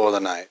 middle of the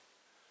night.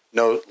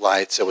 No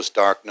lights. It was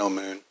dark, no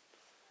moon.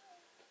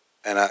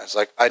 And I was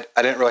like, I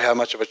didn't really have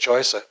much of a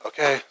choice.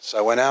 Okay, so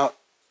I went out.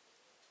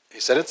 He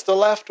said, it's the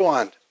left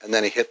one. And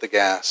then he hit the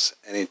gas,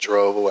 and he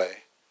drove away.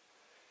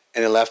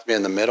 And he left me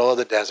in the middle of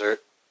the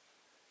desert,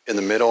 in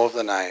the middle of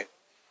the night,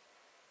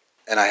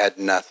 and I had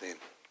nothing.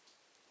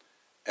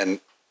 And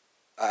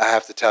I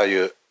have to tell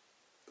you,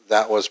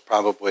 that was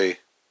probably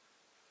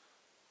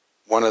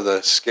one of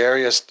the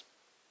scariest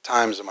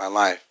times of my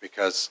life,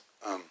 because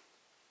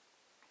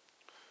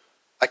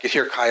I could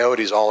hear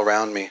coyotes all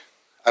around me.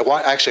 I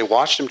actually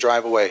watched him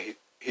drive away.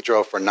 He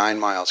drove for 9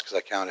 miles, because I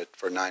counted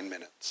for 9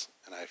 minutes.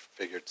 and I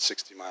figured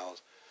 60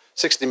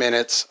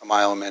 minutes, a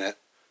mile a minute.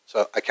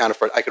 So I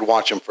could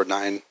watch him for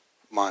 9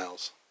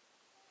 miles,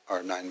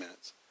 or 9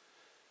 minutes.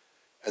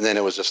 And then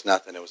it was just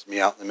nothing. It was me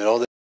out in the middle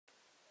of the,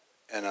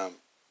 and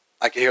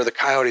I could hear the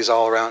coyotes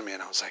all around me,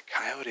 and I was like,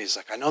 coyotes,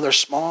 like, I know they're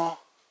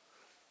small,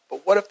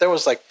 but what if there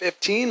was like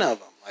 15 of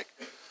them? Like,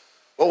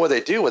 what would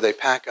they do? Would they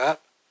pack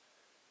up?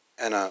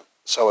 And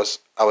so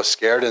I was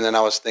scared, and then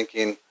I was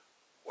thinking,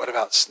 what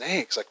about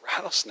snakes, like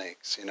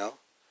rattlesnakes, you know?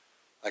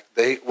 Like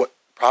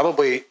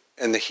probably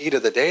in the heat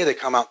of the day, they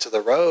come out to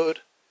the road,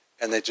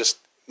 and they just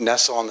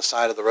nestle on the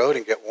side of the road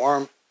and get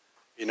warm.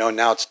 You know,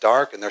 now it's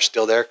dark, and they're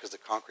still there because the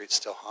concrete's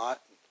still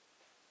hot.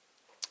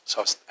 So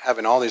I was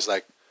having all these,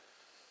 like,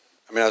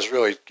 I was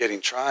really getting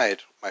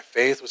tried. My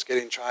faith was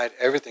getting tried.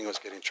 Everything was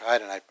getting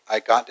tried. And I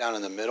got down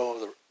in the middle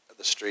of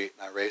the street,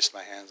 and I raised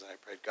my hands, and I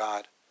prayed,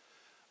 God,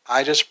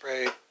 I just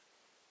pray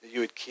that you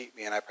would keep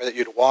me, and I pray that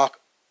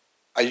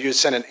you'd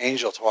send an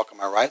angel to walk on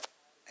my right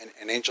and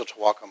an angel to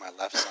walk on my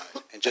left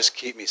side, and just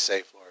keep me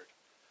safe, Lord.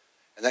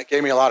 And that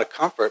gave me a lot of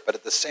comfort, but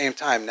at the same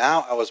time,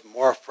 now I was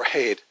more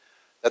afraid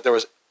that there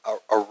was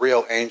a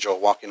real angel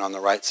walking on the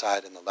right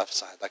side and the left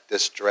side, like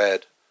this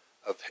dread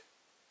of,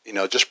 you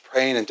know, just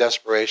praying in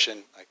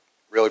desperation, like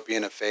really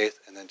being in faith,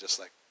 and then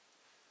just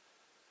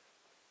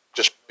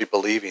be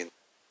believing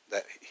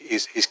that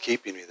he's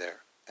keeping me there.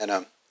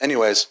 And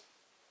anyways,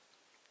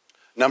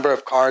 number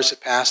of cars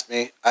had passed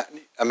me.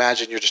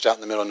 Imagine you're just out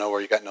in the middle of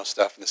nowhere, you got no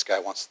stuff, and this guy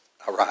wants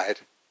a ride.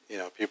 You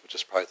know, people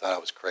just probably thought I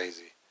was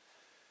crazy.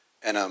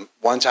 And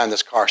one time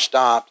this car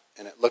stopped,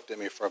 and it looked at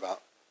me for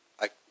about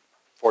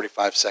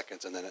 45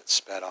 seconds, and then it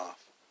sped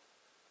off.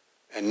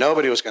 And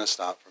nobody was going to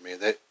stop for me.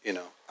 They, you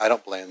know, I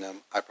don't blame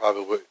them. I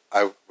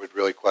would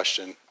really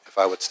question if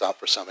I would stop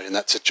for somebody in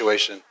that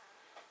situation.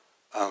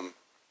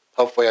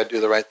 Hopefully I'd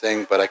do the right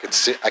thing, but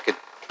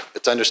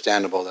it's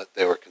understandable that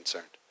they were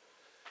concerned.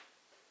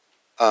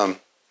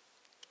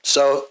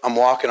 So I'm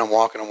walking.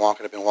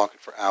 I've been walking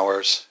for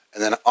hours.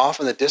 And then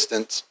off in the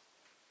distance,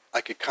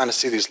 I could kind of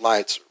see these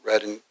lights,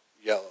 red and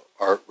yellow,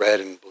 or red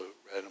and blue.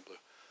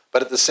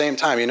 But at the same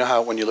time, you know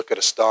how when you look at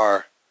a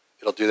star,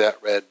 it'll do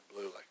that red,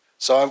 blue.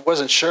 So I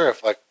wasn't sure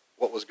if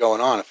what was going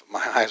on, if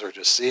my eyes were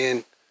just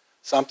seeing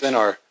something,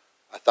 or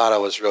I thought I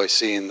was really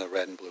seeing the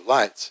red and blue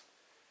lights.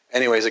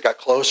 Anyways, it got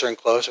closer and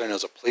closer, and it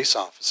was a police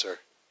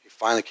officer. He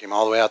finally came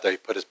all the way out there. He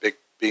put his big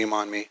beam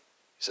on me. He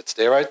said,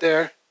 "Stay right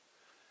there.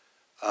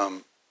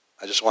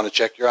 I just want to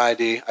check your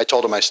ID." I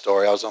told him my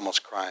story. I was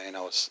almost crying.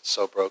 I was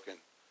so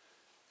broken.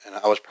 And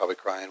I was probably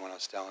crying when I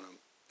was telling him.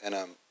 And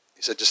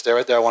he said, "Just stay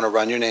right there. I want to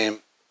run your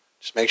name.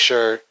 Just make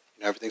sure,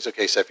 you know, everything's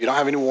okay." He said, "If you don't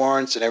have any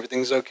warrants and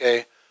everything's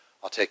okay,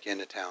 I'll take you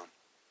into town."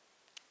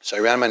 So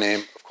he ran my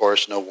name, of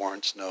course, no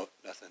warrants,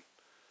 nothing.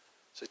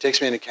 So he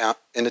takes me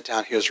into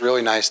town. He was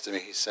really nice to me.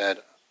 He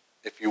said,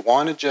 "If you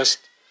want to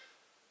just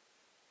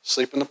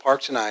sleep in the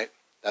park tonight,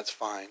 that's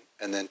fine.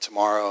 And then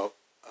tomorrow,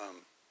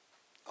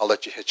 I'll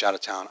let you hitch out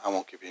of town. I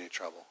won't give you any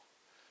trouble."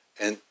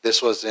 And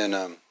this was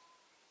on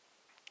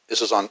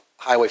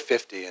Highway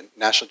 50, and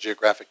National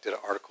Geographic did an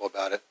article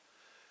about it.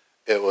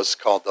 It was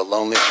called The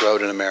Loneliest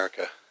Road in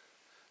America.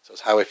 So it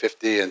was Highway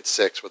 50 and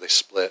 6 where they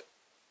split.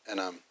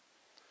 And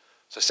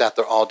so I sat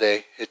there all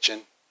day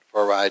hitching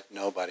for a ride,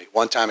 nobody.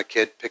 One time a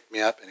kid picked me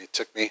up, and he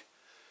took me,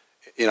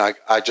 you know,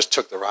 I just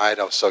took the ride.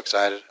 I was so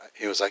excited.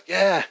 He was like,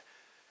 "Yeah."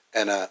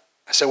 And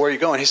I said, "Where are you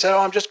going?" He said, "Oh,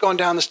 I'm just going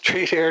down the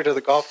street here to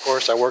the golf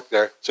course. I work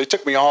there." So he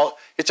took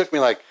me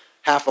like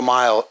half a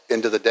mile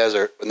into the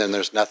desert, and then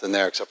there's nothing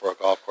there except for a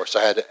golf course. So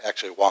I had to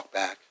actually walk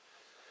back.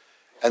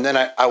 And then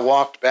I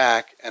walked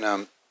back, and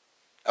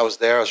I was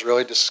there. I was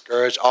really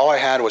discouraged. All I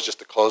had was just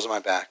the clothes on my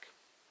back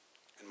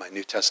and my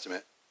New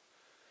Testament.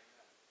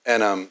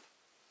 And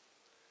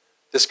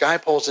this guy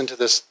pulls into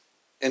this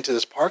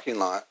parking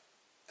lot,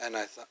 and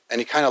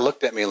he kind of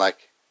looked at me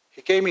like,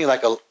 he gave me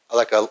like a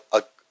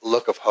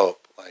look of hope,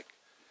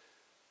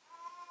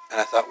 and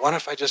I thought, what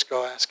if I just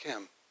go ask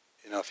him,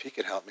 you know, if he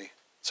could help me?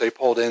 So he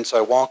pulled in. So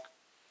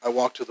I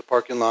walked to the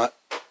parking lot,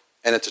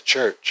 and it's a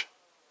church,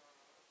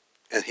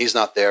 and he's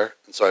not there,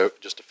 and so I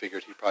just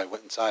figured he probably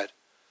went inside.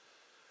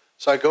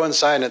 So I go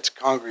inside, and it's a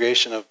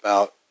congregation of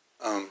about,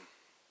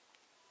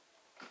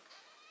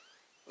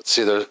 let's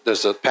see,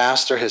 there's a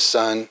pastor, his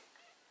son,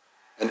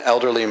 an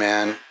elderly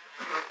man,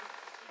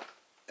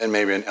 and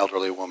maybe an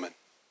elderly woman,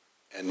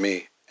 and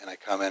me. And I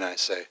come in, and I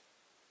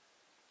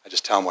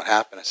just tell him what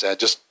happened. I said,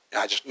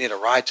 I just need a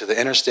ride to the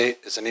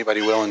interstate. Is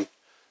anybody willing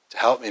to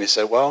help me? And he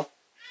said, "Well,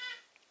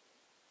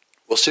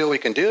 we'll see what we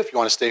can do if you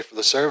want to stay for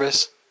the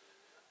service.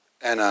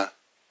 And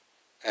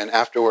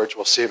afterwards,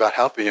 we'll see about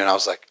helping you." And I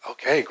was like,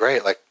 "Okay,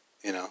 great. Like,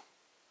 you know,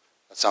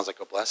 that sounds like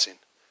a blessing."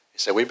 He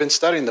said, "We've been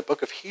studying the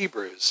book of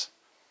Hebrews.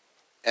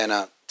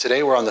 And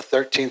today we're on the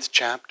 13th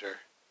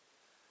chapter.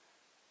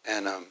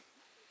 And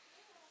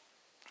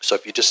so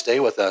if you just stay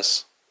with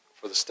us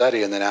for the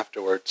study, and then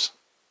afterwards,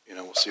 you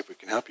know, we'll see if we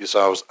can help you."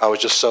 So I was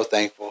just so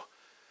thankful.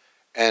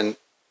 And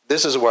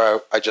this is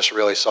where I just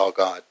really saw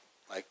God.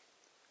 Like,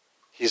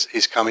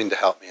 he's coming to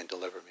help me and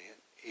deliver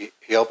me.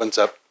 He opens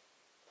up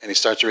And he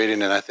starts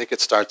reading, and I think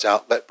it starts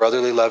out, "Let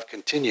brotherly love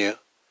continue.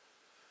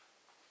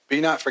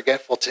 Be not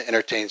forgetful to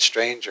entertain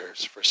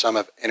strangers, for some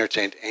have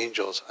entertained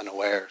angels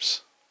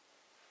unawares."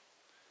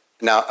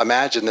 Now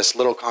imagine this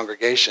little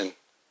congregation,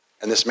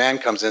 and this man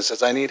comes in and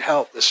says, "I need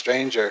help, this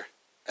stranger."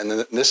 And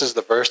then this is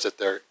the verse that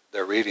they're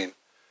reading.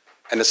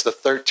 And it's the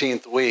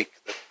 13th week.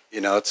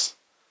 You know, it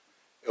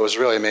was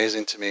really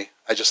amazing to me.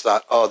 I just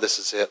thought, oh, this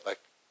is it. Like,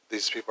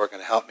 these people are going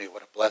to help me.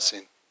 What a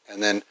blessing.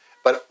 And then,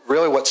 but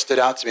really what stood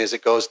out to me is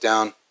it goes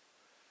down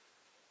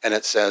and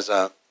it says,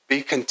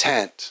 "Be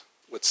content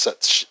with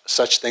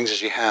such things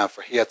as you have,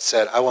 for he hath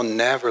said, I will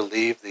never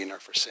leave thee nor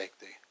forsake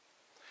thee."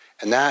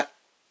 And that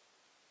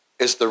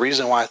is the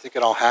reason why I think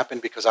it all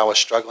happened, because I was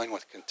struggling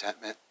with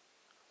contentment.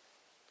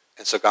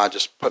 And so God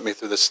just put me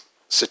through this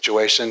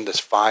situation, this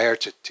fire,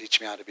 to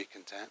teach me how to be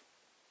content.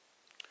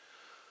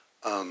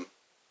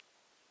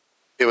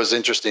 It was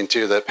interesting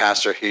too, the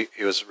pastor, he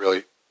was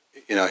really,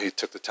 you know, he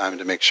took the time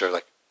to make sure,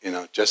 like, you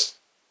know, just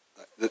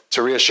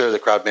to reassure the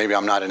crowd, maybe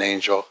I'm not an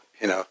angel,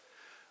 you know,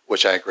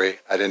 which I agree.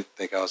 I didn't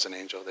think I was an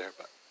angel there.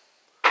 But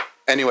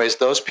anyways,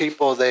 those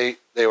people, they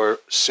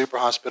were super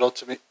hospitable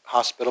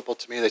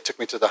to me. They took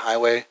me to the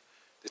highway.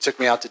 They took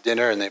me out to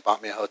dinner, and they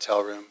bought me a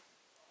hotel room.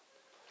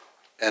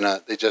 And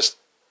it just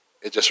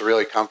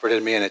really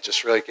comforted me, and it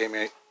just really gave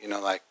me, you know,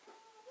 like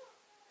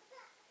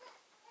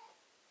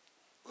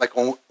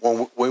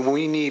when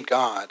we need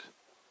God,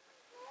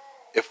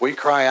 if we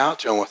cry out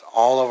to him with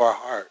all of our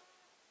heart,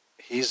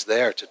 he's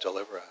there to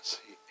deliver us.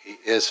 He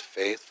is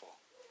faithful.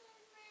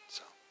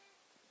 So.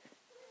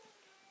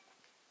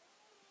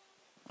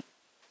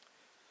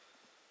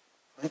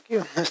 Thank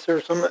you. Is there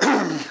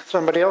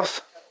somebody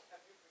else?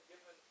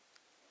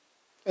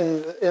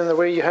 In the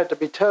way you had to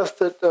be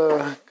tested,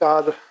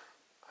 God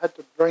had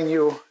to bring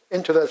you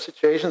into that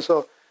situation.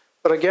 So,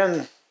 but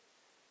again,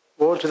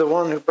 woe to the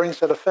one who brings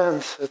that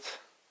offense. If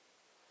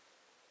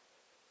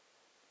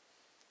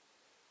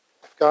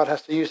God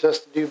has to use us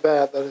to do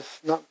bad, that is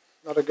not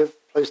a good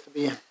place to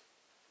be in.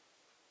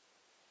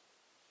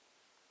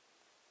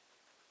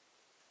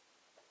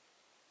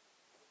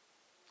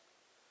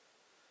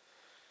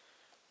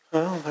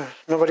 Well, there's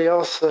nobody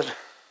else that has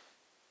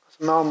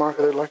a mile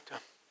marker they'd like to.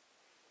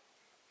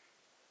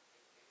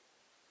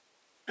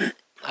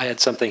 I had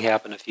something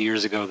happen a few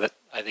years ago that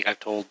I think I've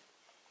told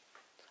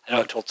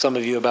some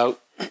of you about.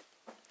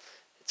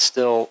 It's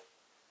still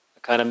a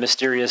kind of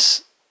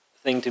mysterious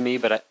thing to me,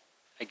 but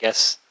I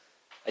guess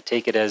I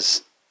take it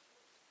as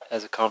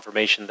a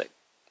confirmation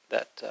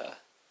that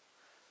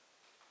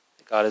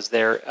God is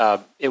there.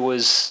 It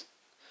was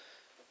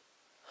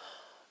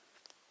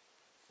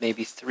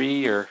maybe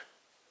 3 or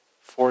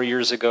 4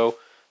 years ago.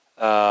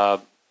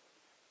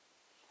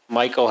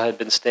 Michael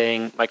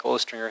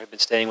Ostringer had been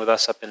staying with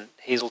us up in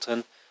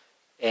Hazelton,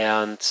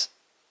 and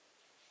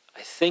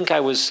I think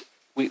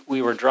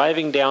we were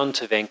driving down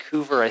to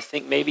Vancouver. I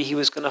think maybe he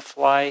was going to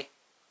fly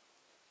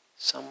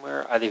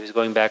somewhere. Either he was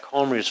going back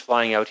home or he was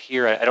flying out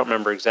here. I don't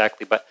remember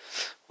exactly, but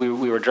we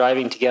were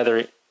driving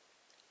together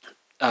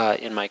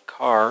in my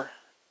car,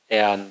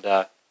 and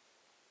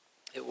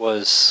it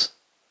was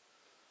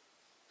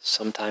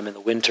sometime in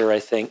the winter, I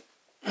think,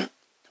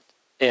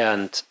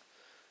 and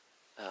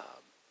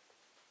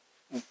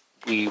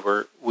we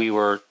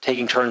were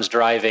taking turns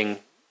driving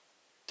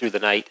through the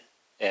night,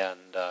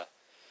 and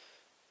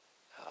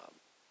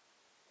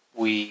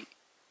we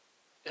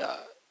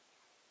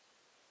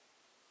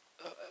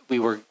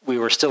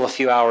were still a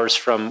few hours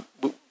from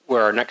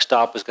where our next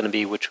stop was going to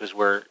be, which was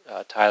where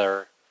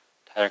Tyler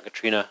and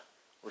Katrina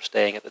were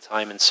staying at the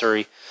time in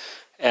Surrey,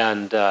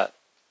 and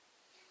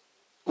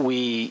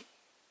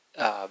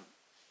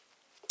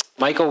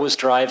Michael was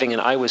driving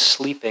and I was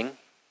sleeping,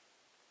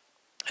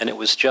 and it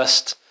was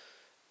just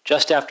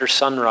after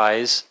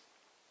sunrise,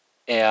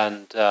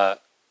 and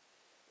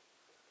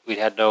we'd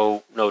had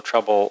no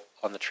trouble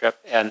on the trip,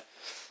 and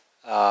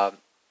I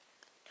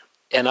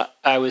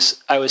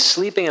was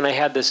sleeping, and I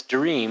had this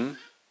dream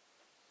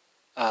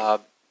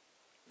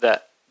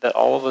that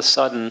all of a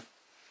sudden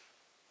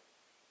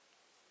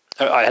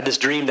I had this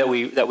dream that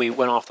we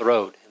went off the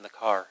road in the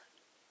car.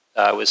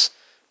 It was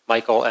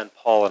Michael and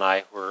Paul and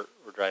I were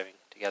driving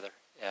together,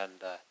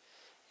 and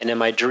in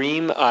my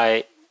dream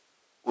the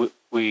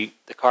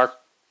car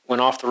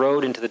went off the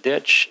road into the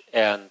ditch,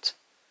 and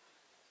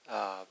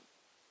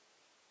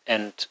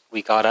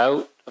we got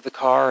out of the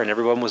car, and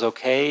everyone was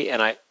okay,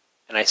 and I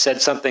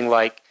said something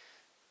like,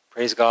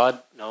 "Praise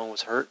God, no one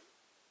was hurt."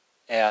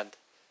 And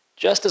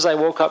just as I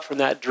woke up from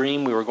that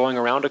dream, we were going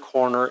around a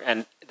corner,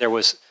 and there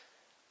was,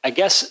 I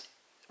guess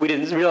we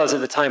didn't realize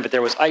at the time, but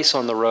there was ice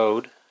on the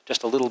road,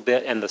 just a little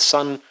bit, and the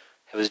sun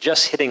was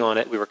just hitting on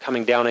it. We were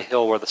coming down a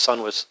hill where the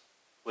sun was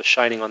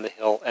shining on the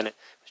hill, and it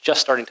was just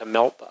starting to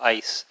melt the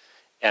ice.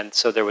 And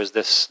so there was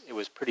this, it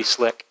was pretty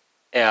slick,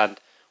 and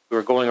we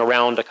were going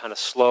around a kind of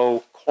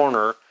slow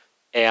corner,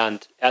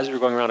 and as we were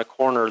going around a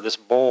corner, this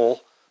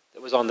bowl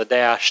that was on the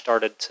dash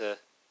started to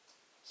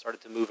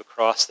move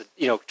across the,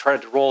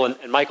 tried to roll,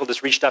 and Michael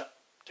just reached up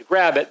to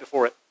grab it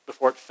before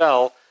it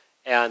fell,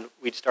 and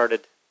we'd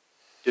started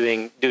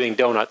doing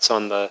donuts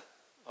on the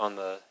in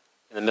the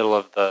middle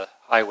of the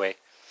highway,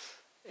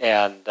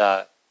 and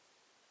I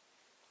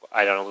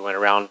don't know. We went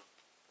around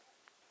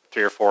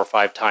 3 or 4 or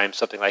 5 times,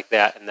 something like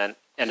that, and then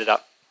ended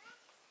up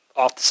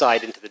off the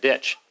side into the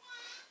ditch.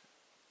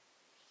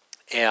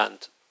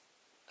 And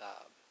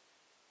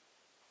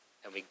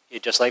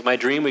just like my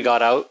dream, we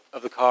got out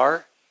of the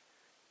car,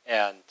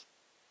 and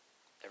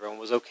everyone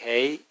was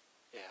okay,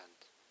 and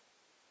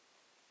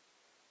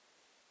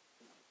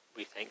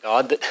we thank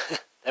God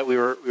that that we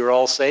were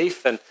all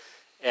safe. And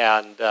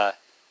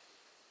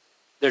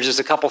there's just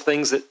a couple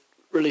things that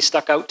really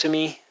stuck out to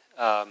me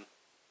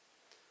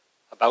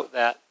about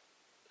that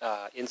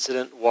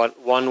incident.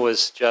 One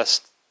was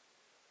just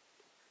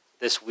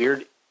this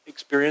weird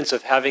experience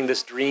of having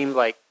this dream.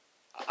 Like,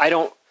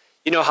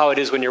 you know how it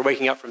is when you're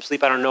waking up from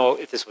sleep. I don't know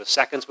if this was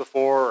seconds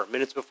before or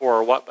minutes before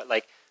or what, but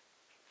like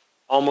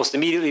almost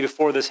immediately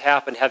before this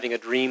happened, having a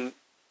dream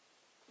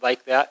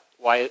like that.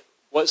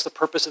 What's the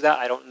purpose of that?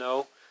 I don't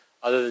know,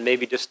 other than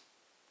maybe just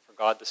for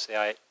God to say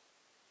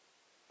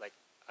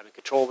I'm in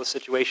control of the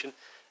situation.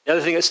 The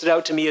other thing that stood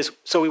out to me is,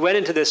 so we went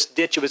into this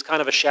ditch. It was kind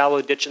of a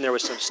shallow ditch, and there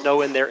was some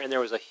snow in there, and there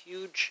was a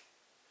huge,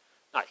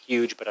 not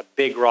huge, but a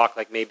big rock,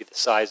 like maybe the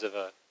size of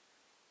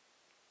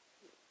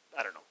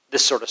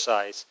this sort of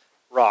size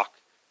rock,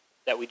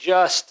 that we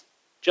just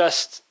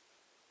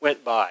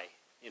went by.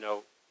 You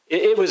know,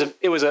 it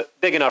was a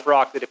big enough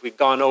rock that if we'd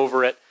gone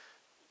over it,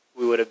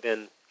 we would have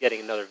been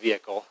getting another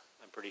vehicle,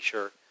 I'm pretty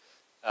sure.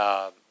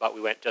 But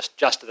we went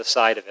just to the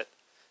side of it,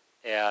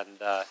 and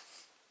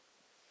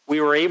we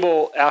were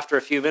able, after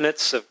a few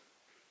minutes of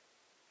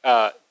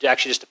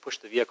actually just to push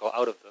the vehicle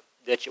out of the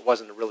ditch. It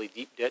wasn't a really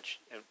deep ditch,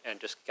 and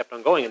just kept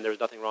on going, and there was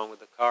nothing wrong with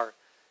the car.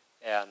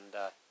 And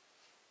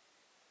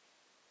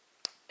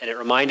it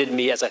reminded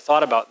me, as I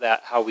thought about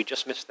that, how we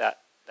just missed that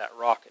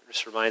rock. It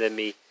just reminded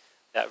me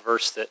that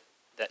verse that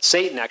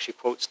Satan actually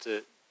quotes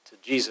to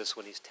Jesus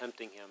when he's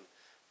tempting him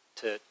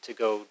to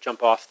go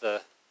jump off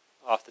the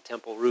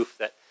temple roof,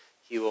 that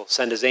he will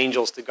send his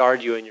angels to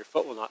guard you and your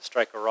foot will not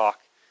strike a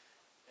rock.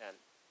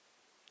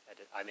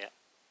 And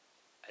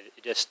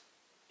it just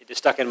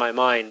stuck in my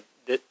mind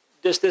that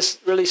just this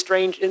really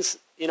strange,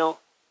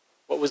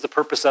 what was the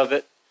purpose of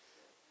it?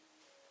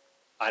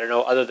 I don't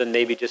know, other than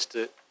maybe just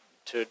to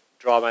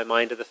draw my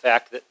mind to the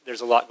fact that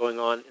there's a lot going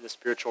on in the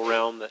spiritual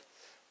realm that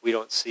we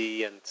don't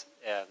see, and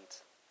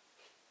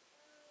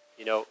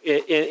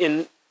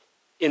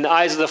in the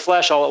eyes of the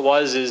flesh, all it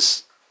was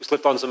is we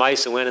slipped on some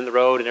ice and went in the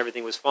road and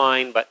everything was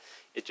fine. But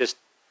it just,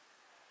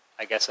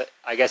 I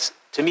guess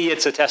to me,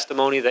 it's a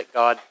testimony that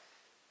God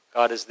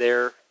is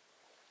there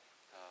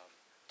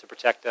to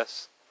protect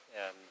us,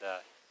 and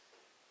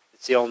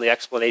it's the only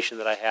explanation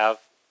that I have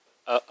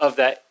of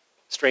that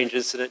strange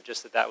incident.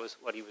 Just that was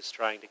what he was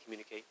trying to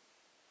communicate.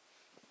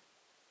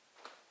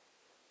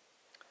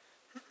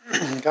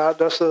 God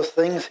does those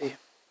things.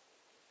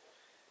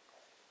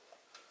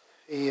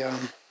 He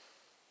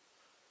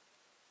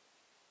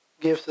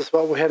gives us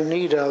what we have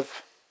need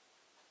of.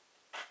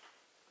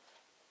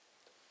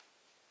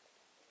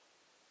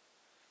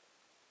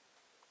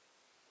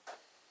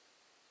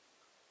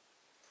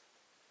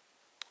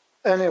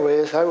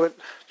 Anyways, I would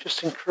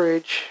just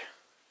encourage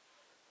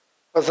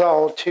us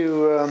all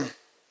to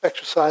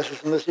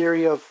exercise in this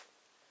area of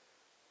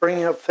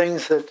bringing up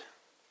things that,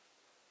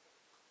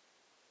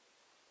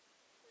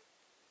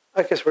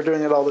 I guess we're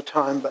doing it all the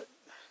time, but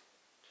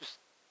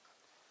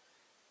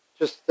it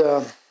just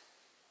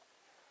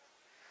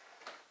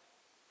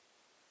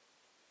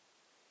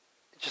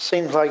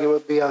seems like it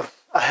would be a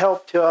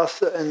help to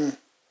us and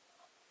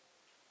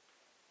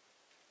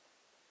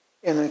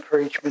an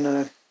encouragement.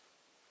 And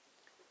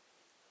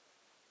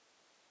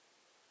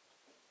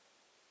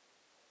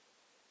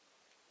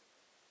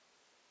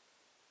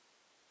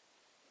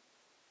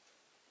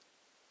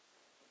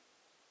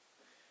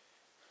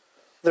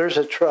there's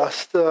a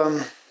trust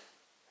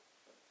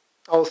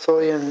also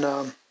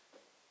in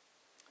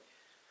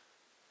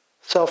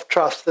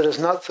self-trust that is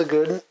not so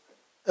good.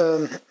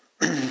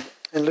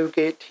 In Luke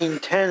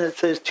 18:10, it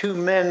says, 2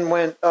 men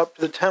went up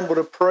to the temple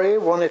to pray,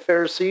 one a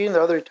Pharisee and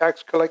the other a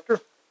tax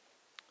collector.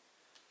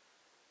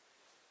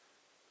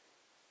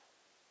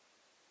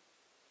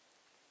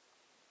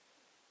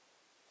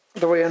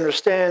 The way I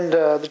understand,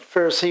 the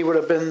Pharisee would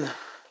have been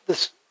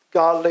this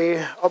godly,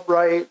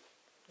 upright,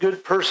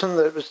 good person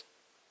that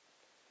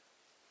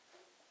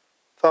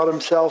thought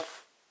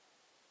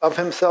of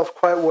himself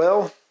quite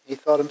well. He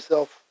thought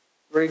himself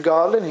very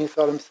godly, and he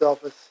thought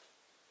himself as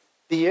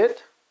the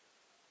it.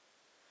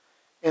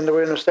 And the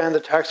way I understand, the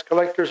tax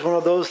collector is one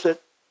of those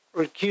that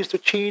were accused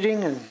of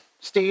cheating and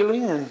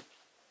stealing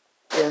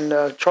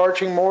and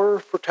charging more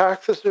for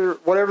taxes, or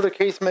whatever the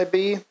case may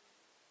be.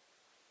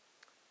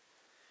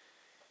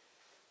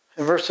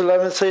 In verse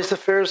 11 says, the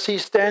Pharisee,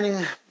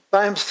 standing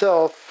by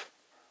himself,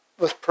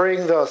 was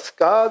praying thus,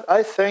 God,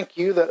 I thank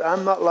you that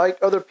I'm not like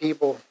other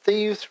people,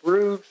 thieves,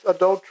 rogues,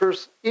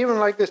 adulterers, even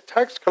like this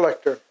tax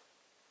collector.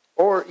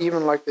 Or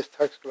even like this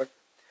tax collector.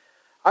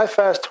 I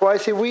fast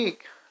twice a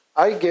week.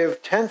 I give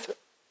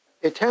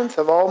a tenth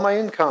of all my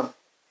income.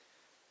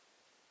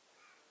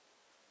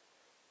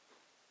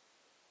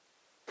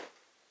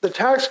 the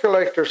tax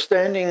collector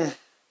standing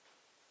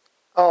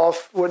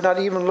off would not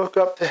even look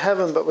up to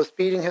heaven, but was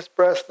beating his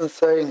breast and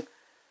saying,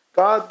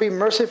 God, be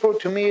merciful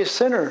to me, a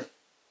sinner.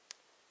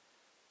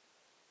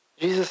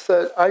 Jesus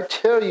said, I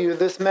tell you,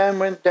 this man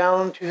went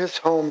down to his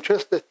home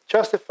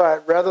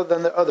justified rather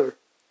than the other.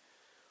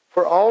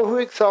 For all who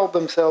exalt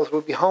themselves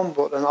will be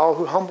humbled, and all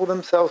who humble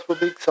themselves will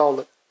be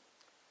exalted.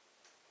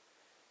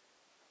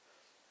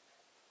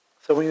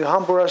 So when we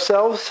humble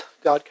ourselves,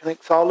 God can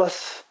exalt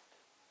us.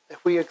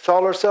 If we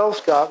exalt ourselves,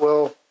 God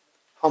will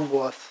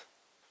humble us.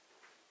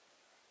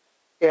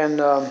 And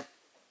I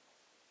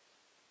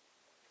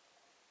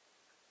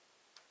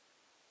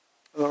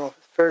don't know if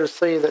it's fair to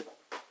say that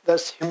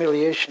that's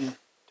humiliation,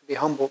 to be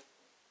humbled.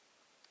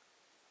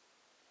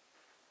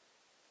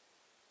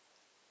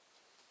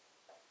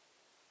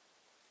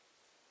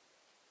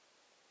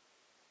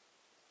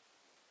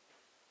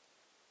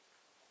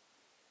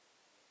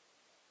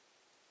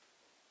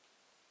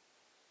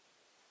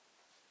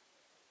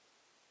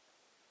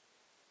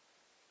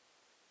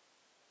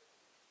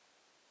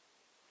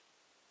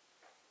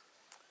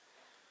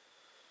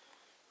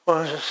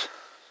 Well,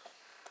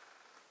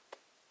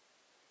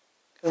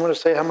 I want to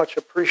say how much I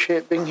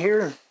appreciate being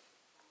here.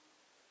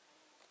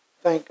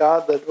 Thank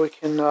God that we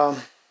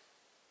can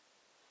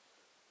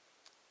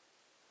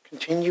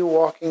continue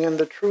walking in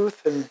the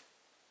truth and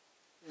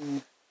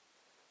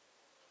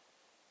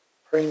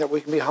praying that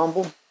we can be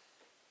humble,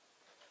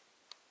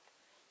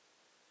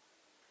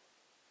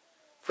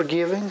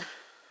 forgiving,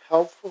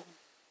 helpful.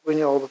 We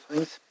know all the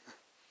things.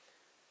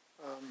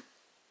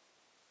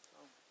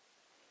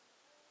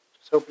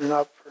 Just opening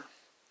up for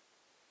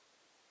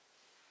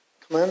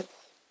comments.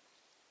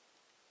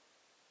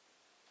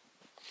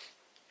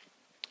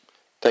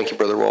 Thank you,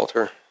 Brother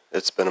Walter.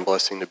 It's been a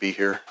blessing to be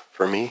here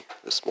for me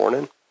this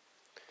morning.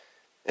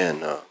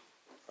 And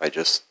I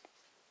just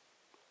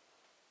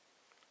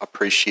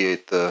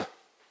appreciate the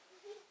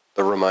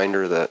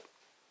reminder that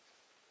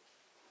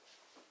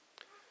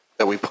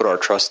we put our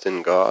trust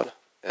in God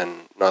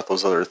and not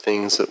those other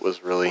things. It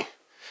was really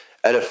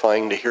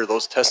edifying to hear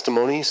those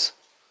testimonies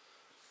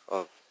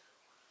of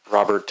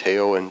Robert,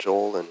 Teo, and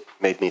Joel, and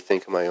made me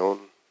think of my own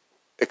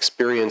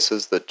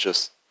experiences that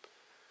just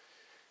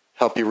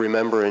help you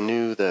remember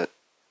anew that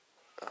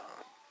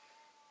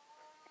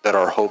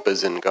our hope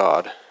is in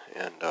God,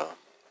 and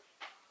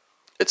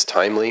it's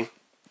timely.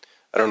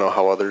 I don't know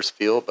how others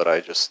feel, but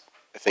I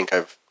think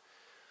I've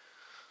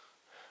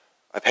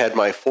had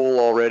my full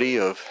already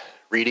of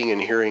reading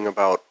and hearing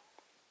about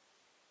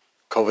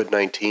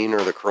COVID-19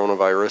 or the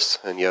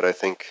coronavirus, and yet I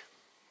think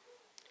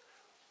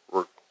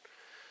we're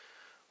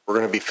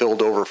going to be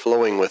filled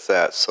overflowing with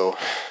that. So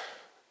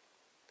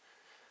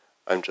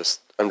I'm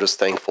just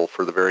thankful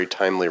for the very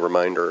timely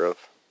reminder of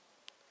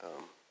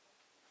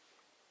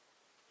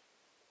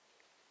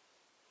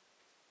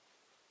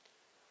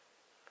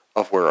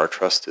where our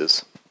trust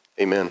is.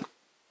 Amen.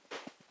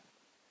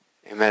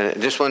 Amen.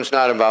 This one's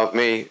not about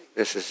me.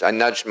 I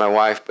nudged my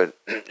wife, but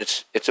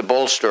it's a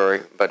bull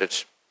story, but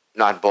it's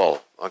not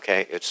bull.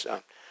 Okay, it's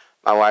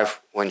my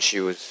wife when she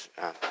was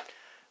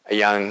a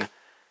young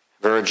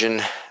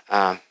virgin.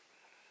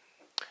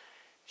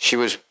 She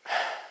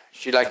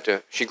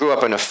grew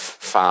up on a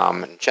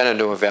farm in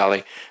Shenandoah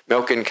Valley,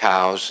 milking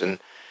cows,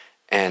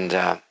 and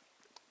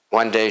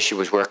one day she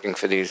was working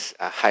for these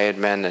hired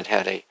men that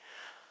had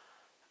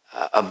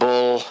a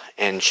bull,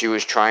 and she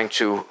was trying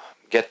to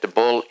get the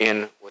bull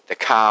in with the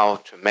cow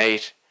to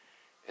mate,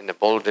 and the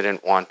bull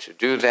didn't want to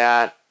do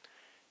that,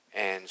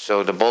 and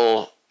so the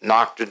bull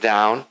knocked her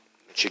down.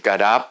 She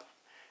got up.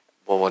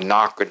 Bull would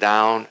knock her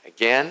down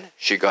again.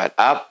 She got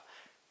up.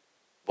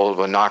 Bull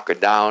would knock her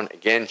down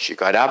again. She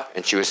got up,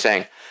 and she was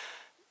saying,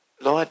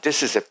 Lord,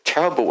 this is a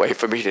terrible way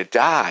for me to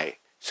die.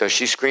 So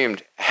she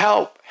screamed,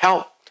 help,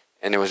 help.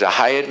 And there was a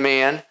hired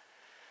man,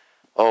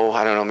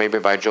 I don't know, maybe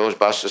by Joe's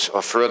Bus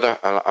or further,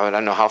 I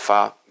don't know how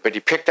far, but he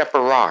picked up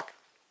a rock.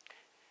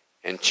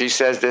 And she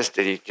says that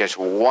he just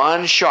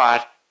one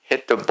shot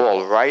hit the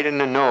bull right in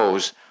the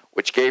nose,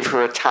 which gave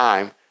her a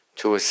time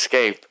to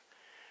escape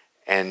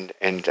and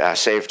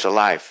saved her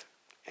life.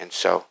 And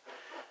so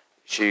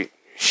she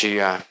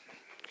said,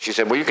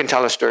 well, you can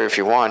tell a story if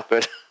you want,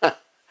 but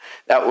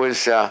that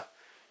was, it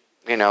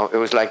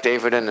was like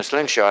David in the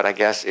slingshot, I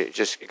guess.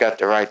 You got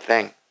the right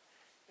thing.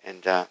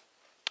 And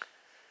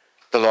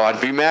the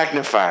Lord be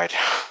magnified.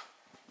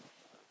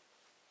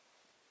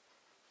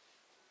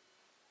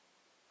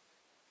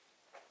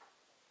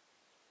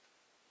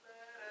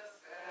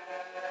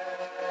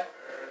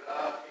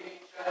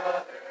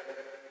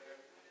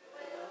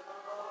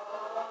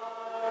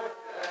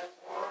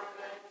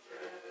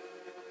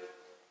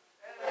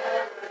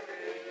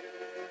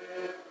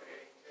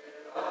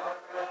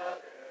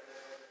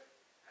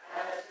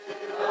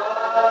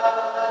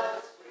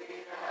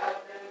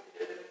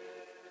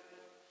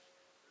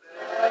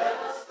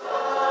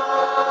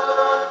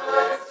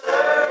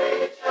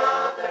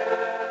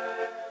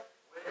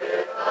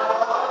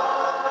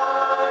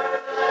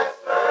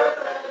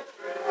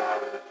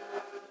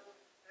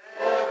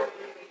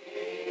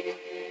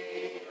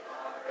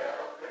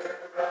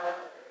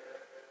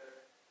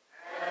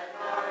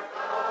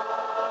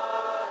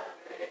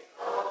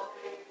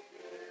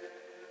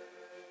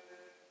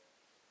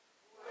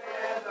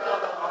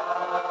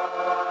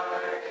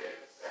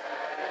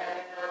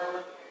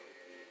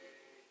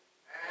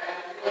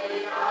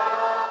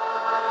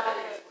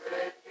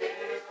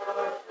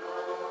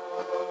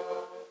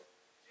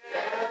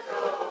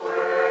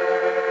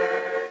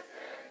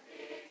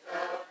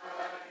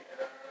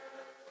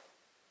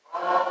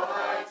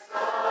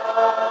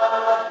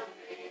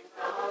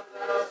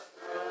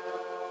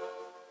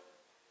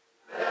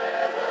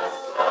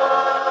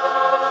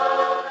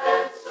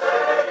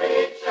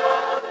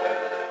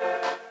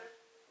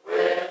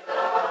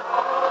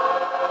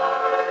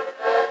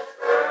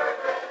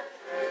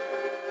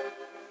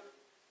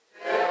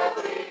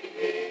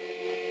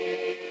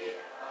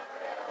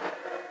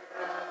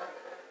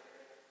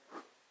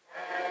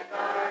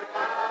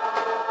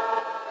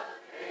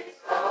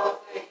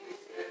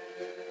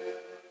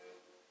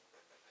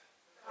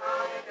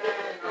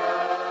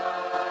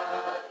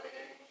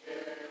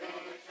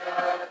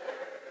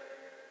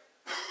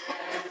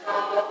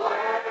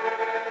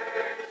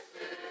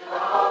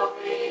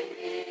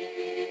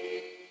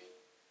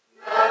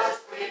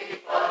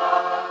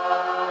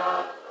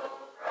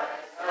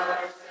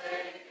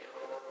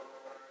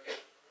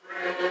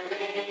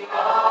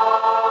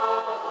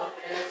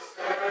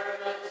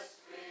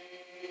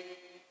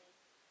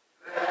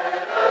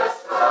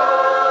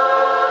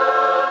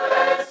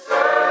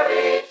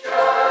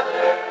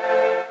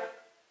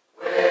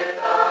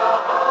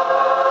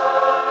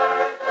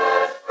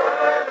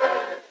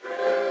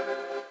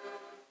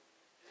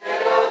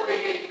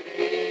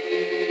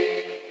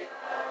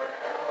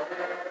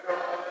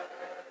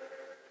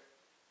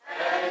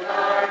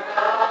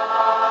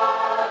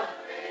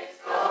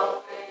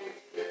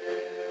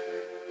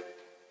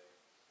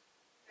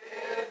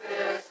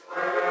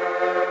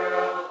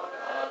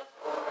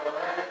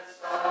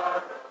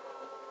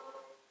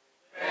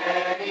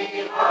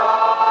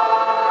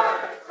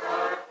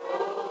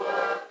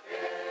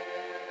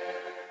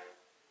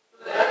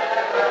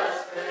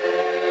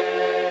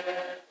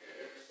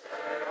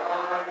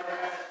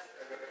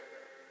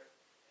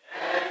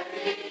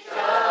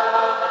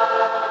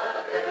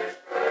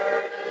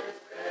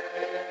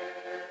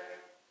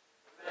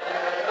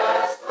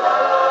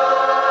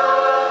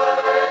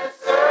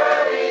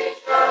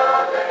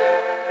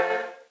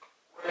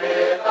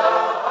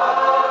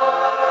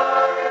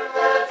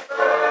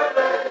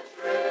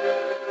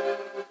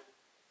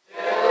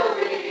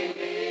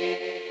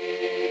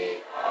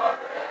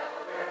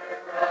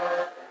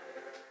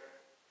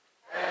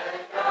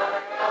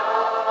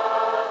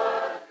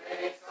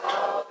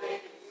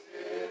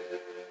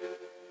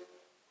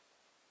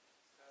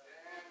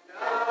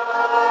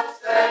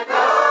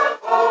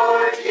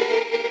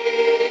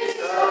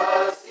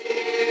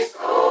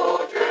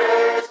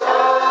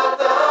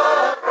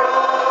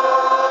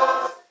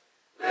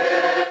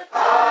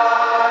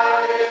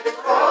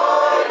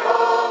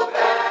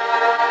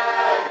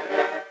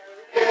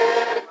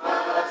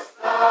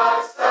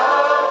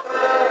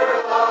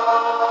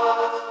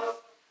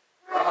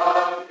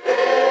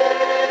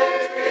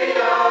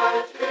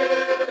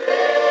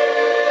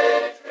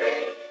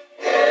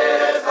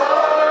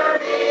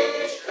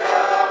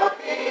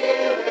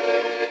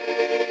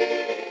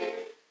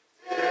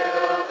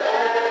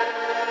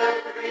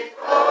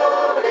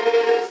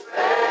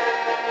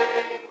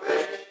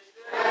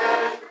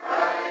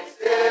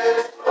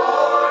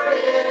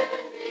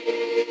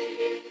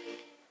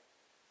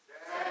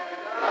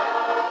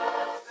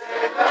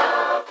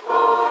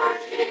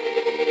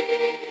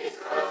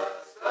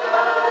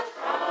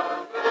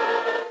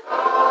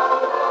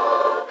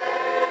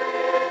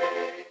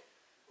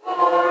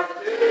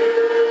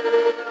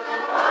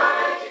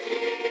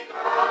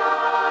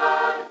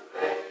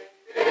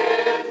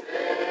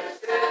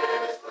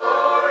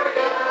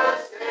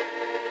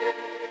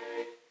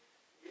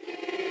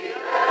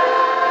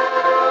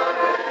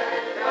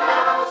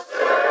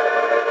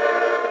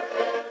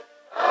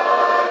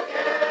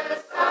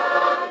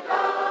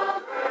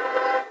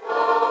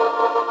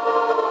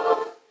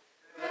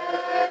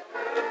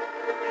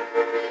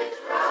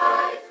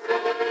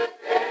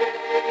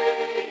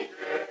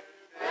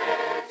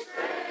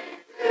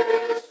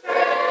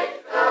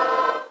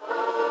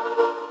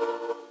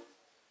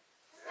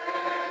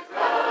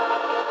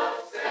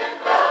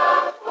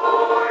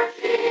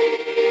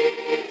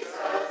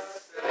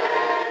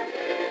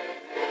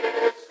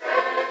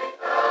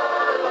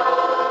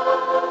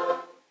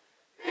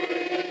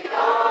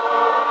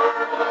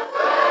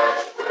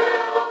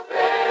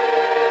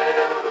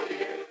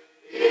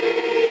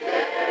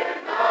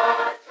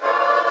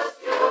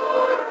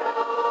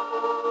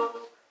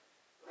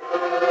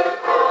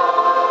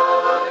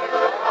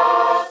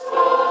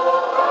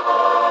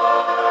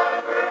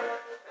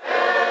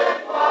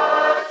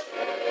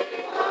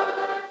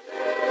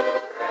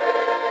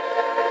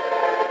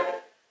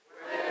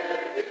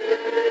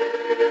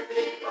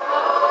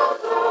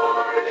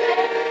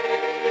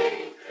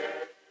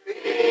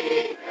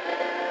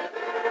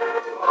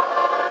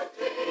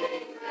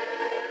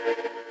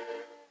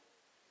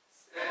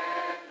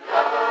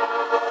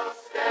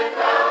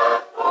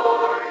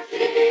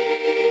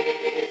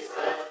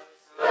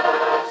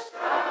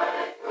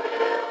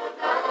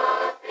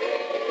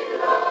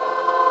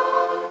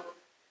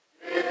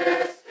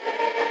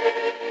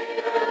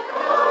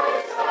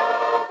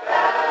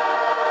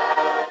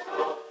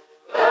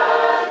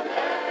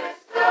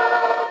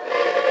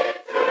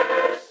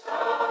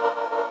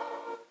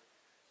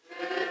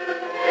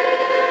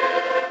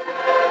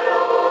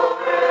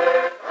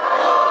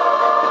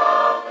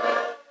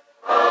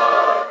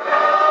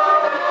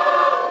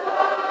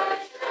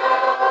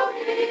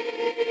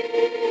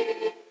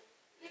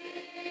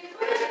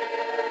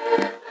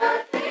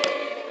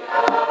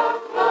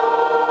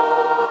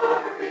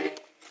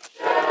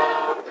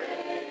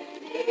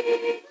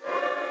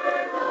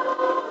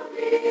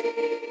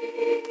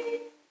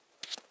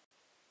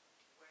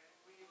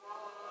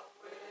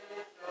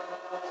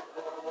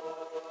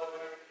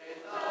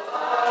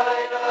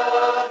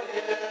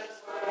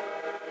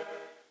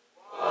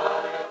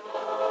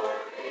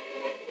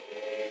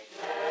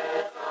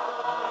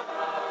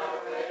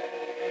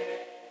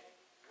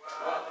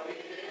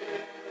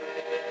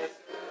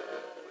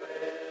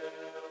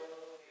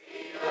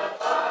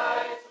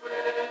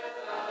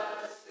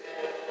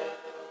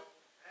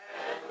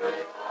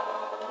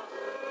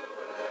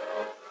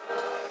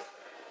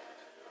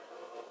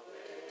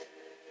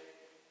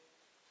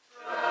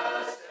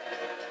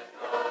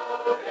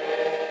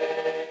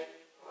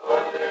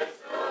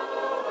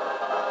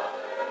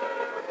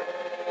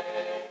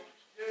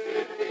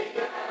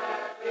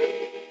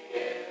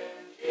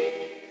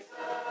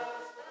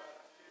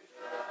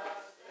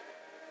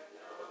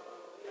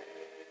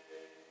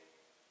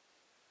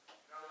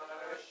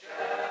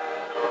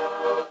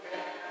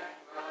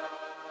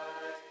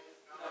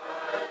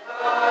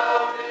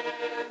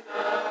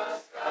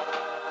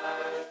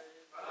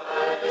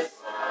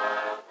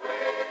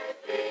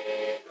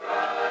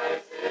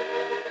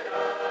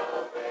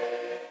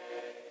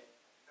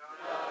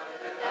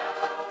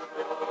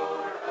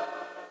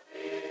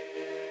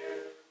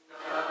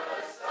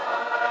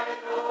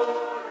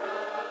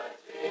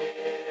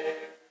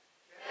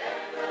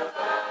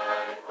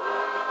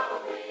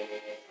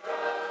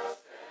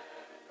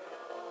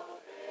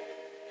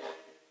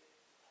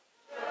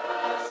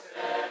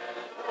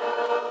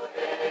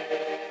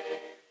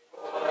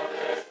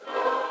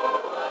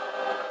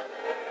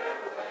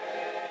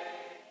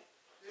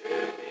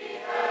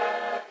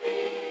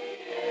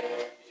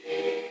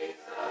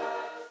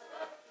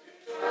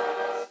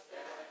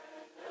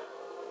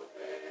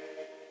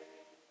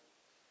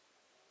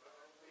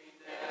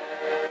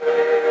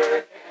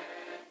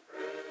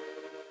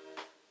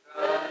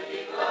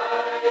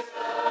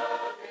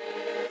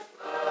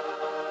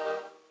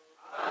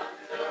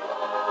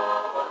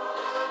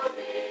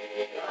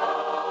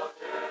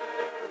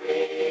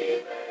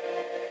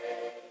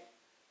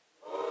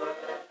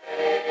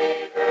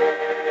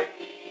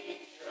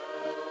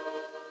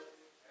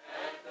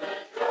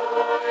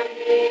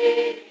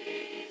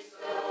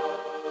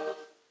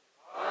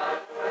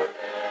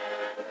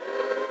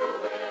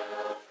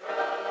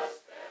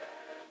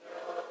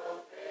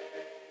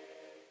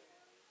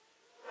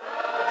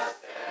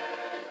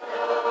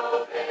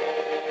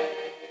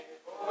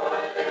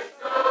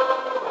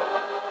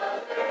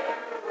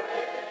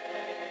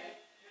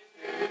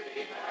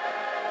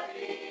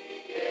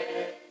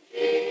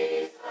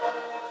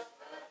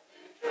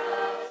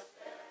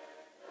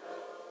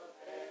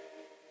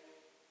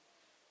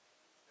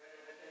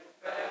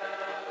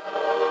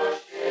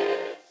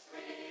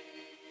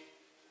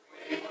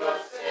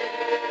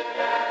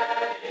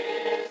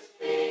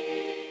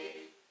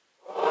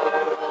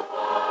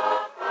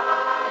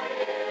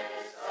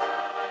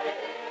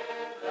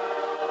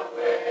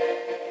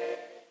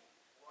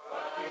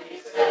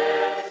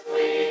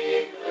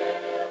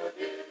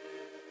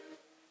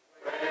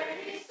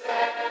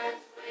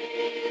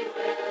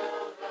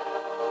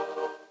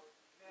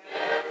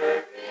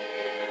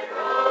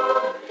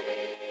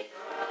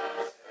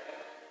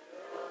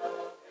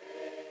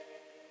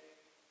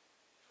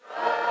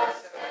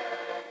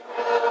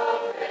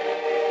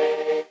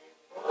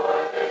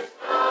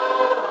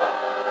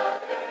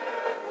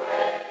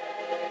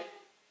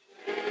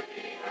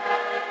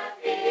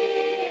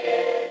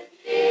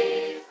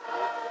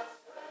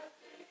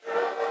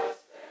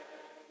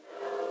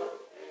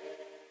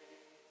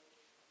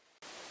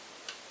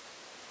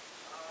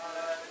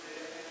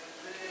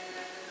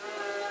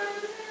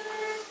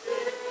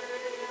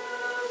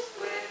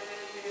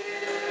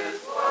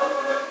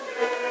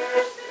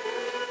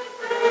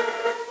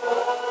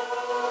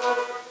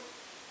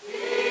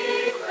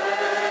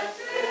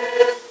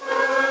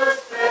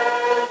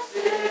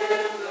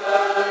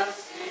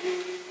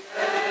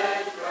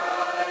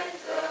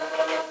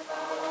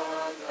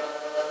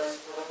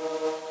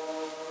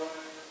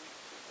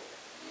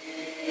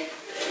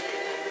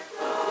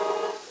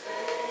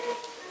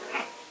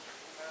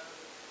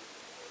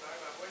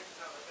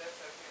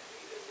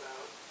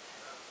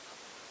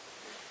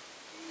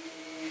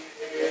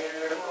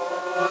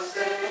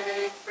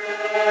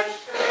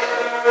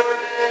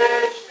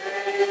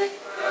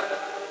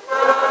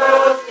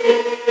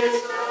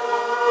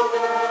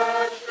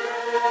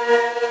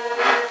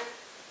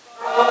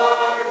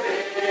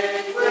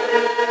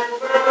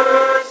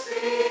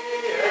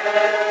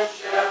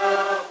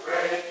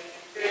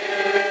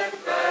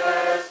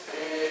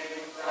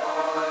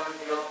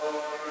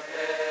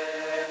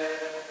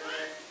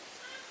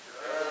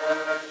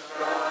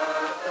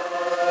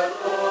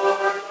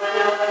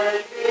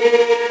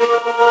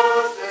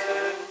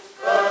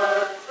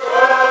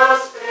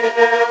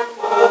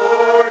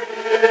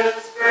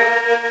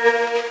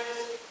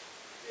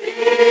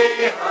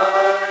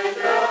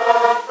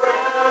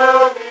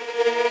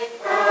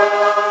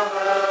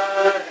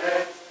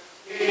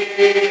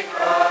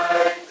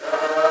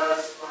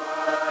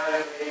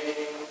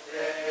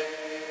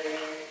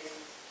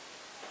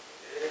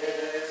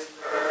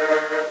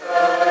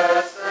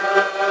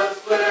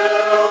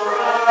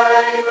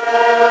 Thy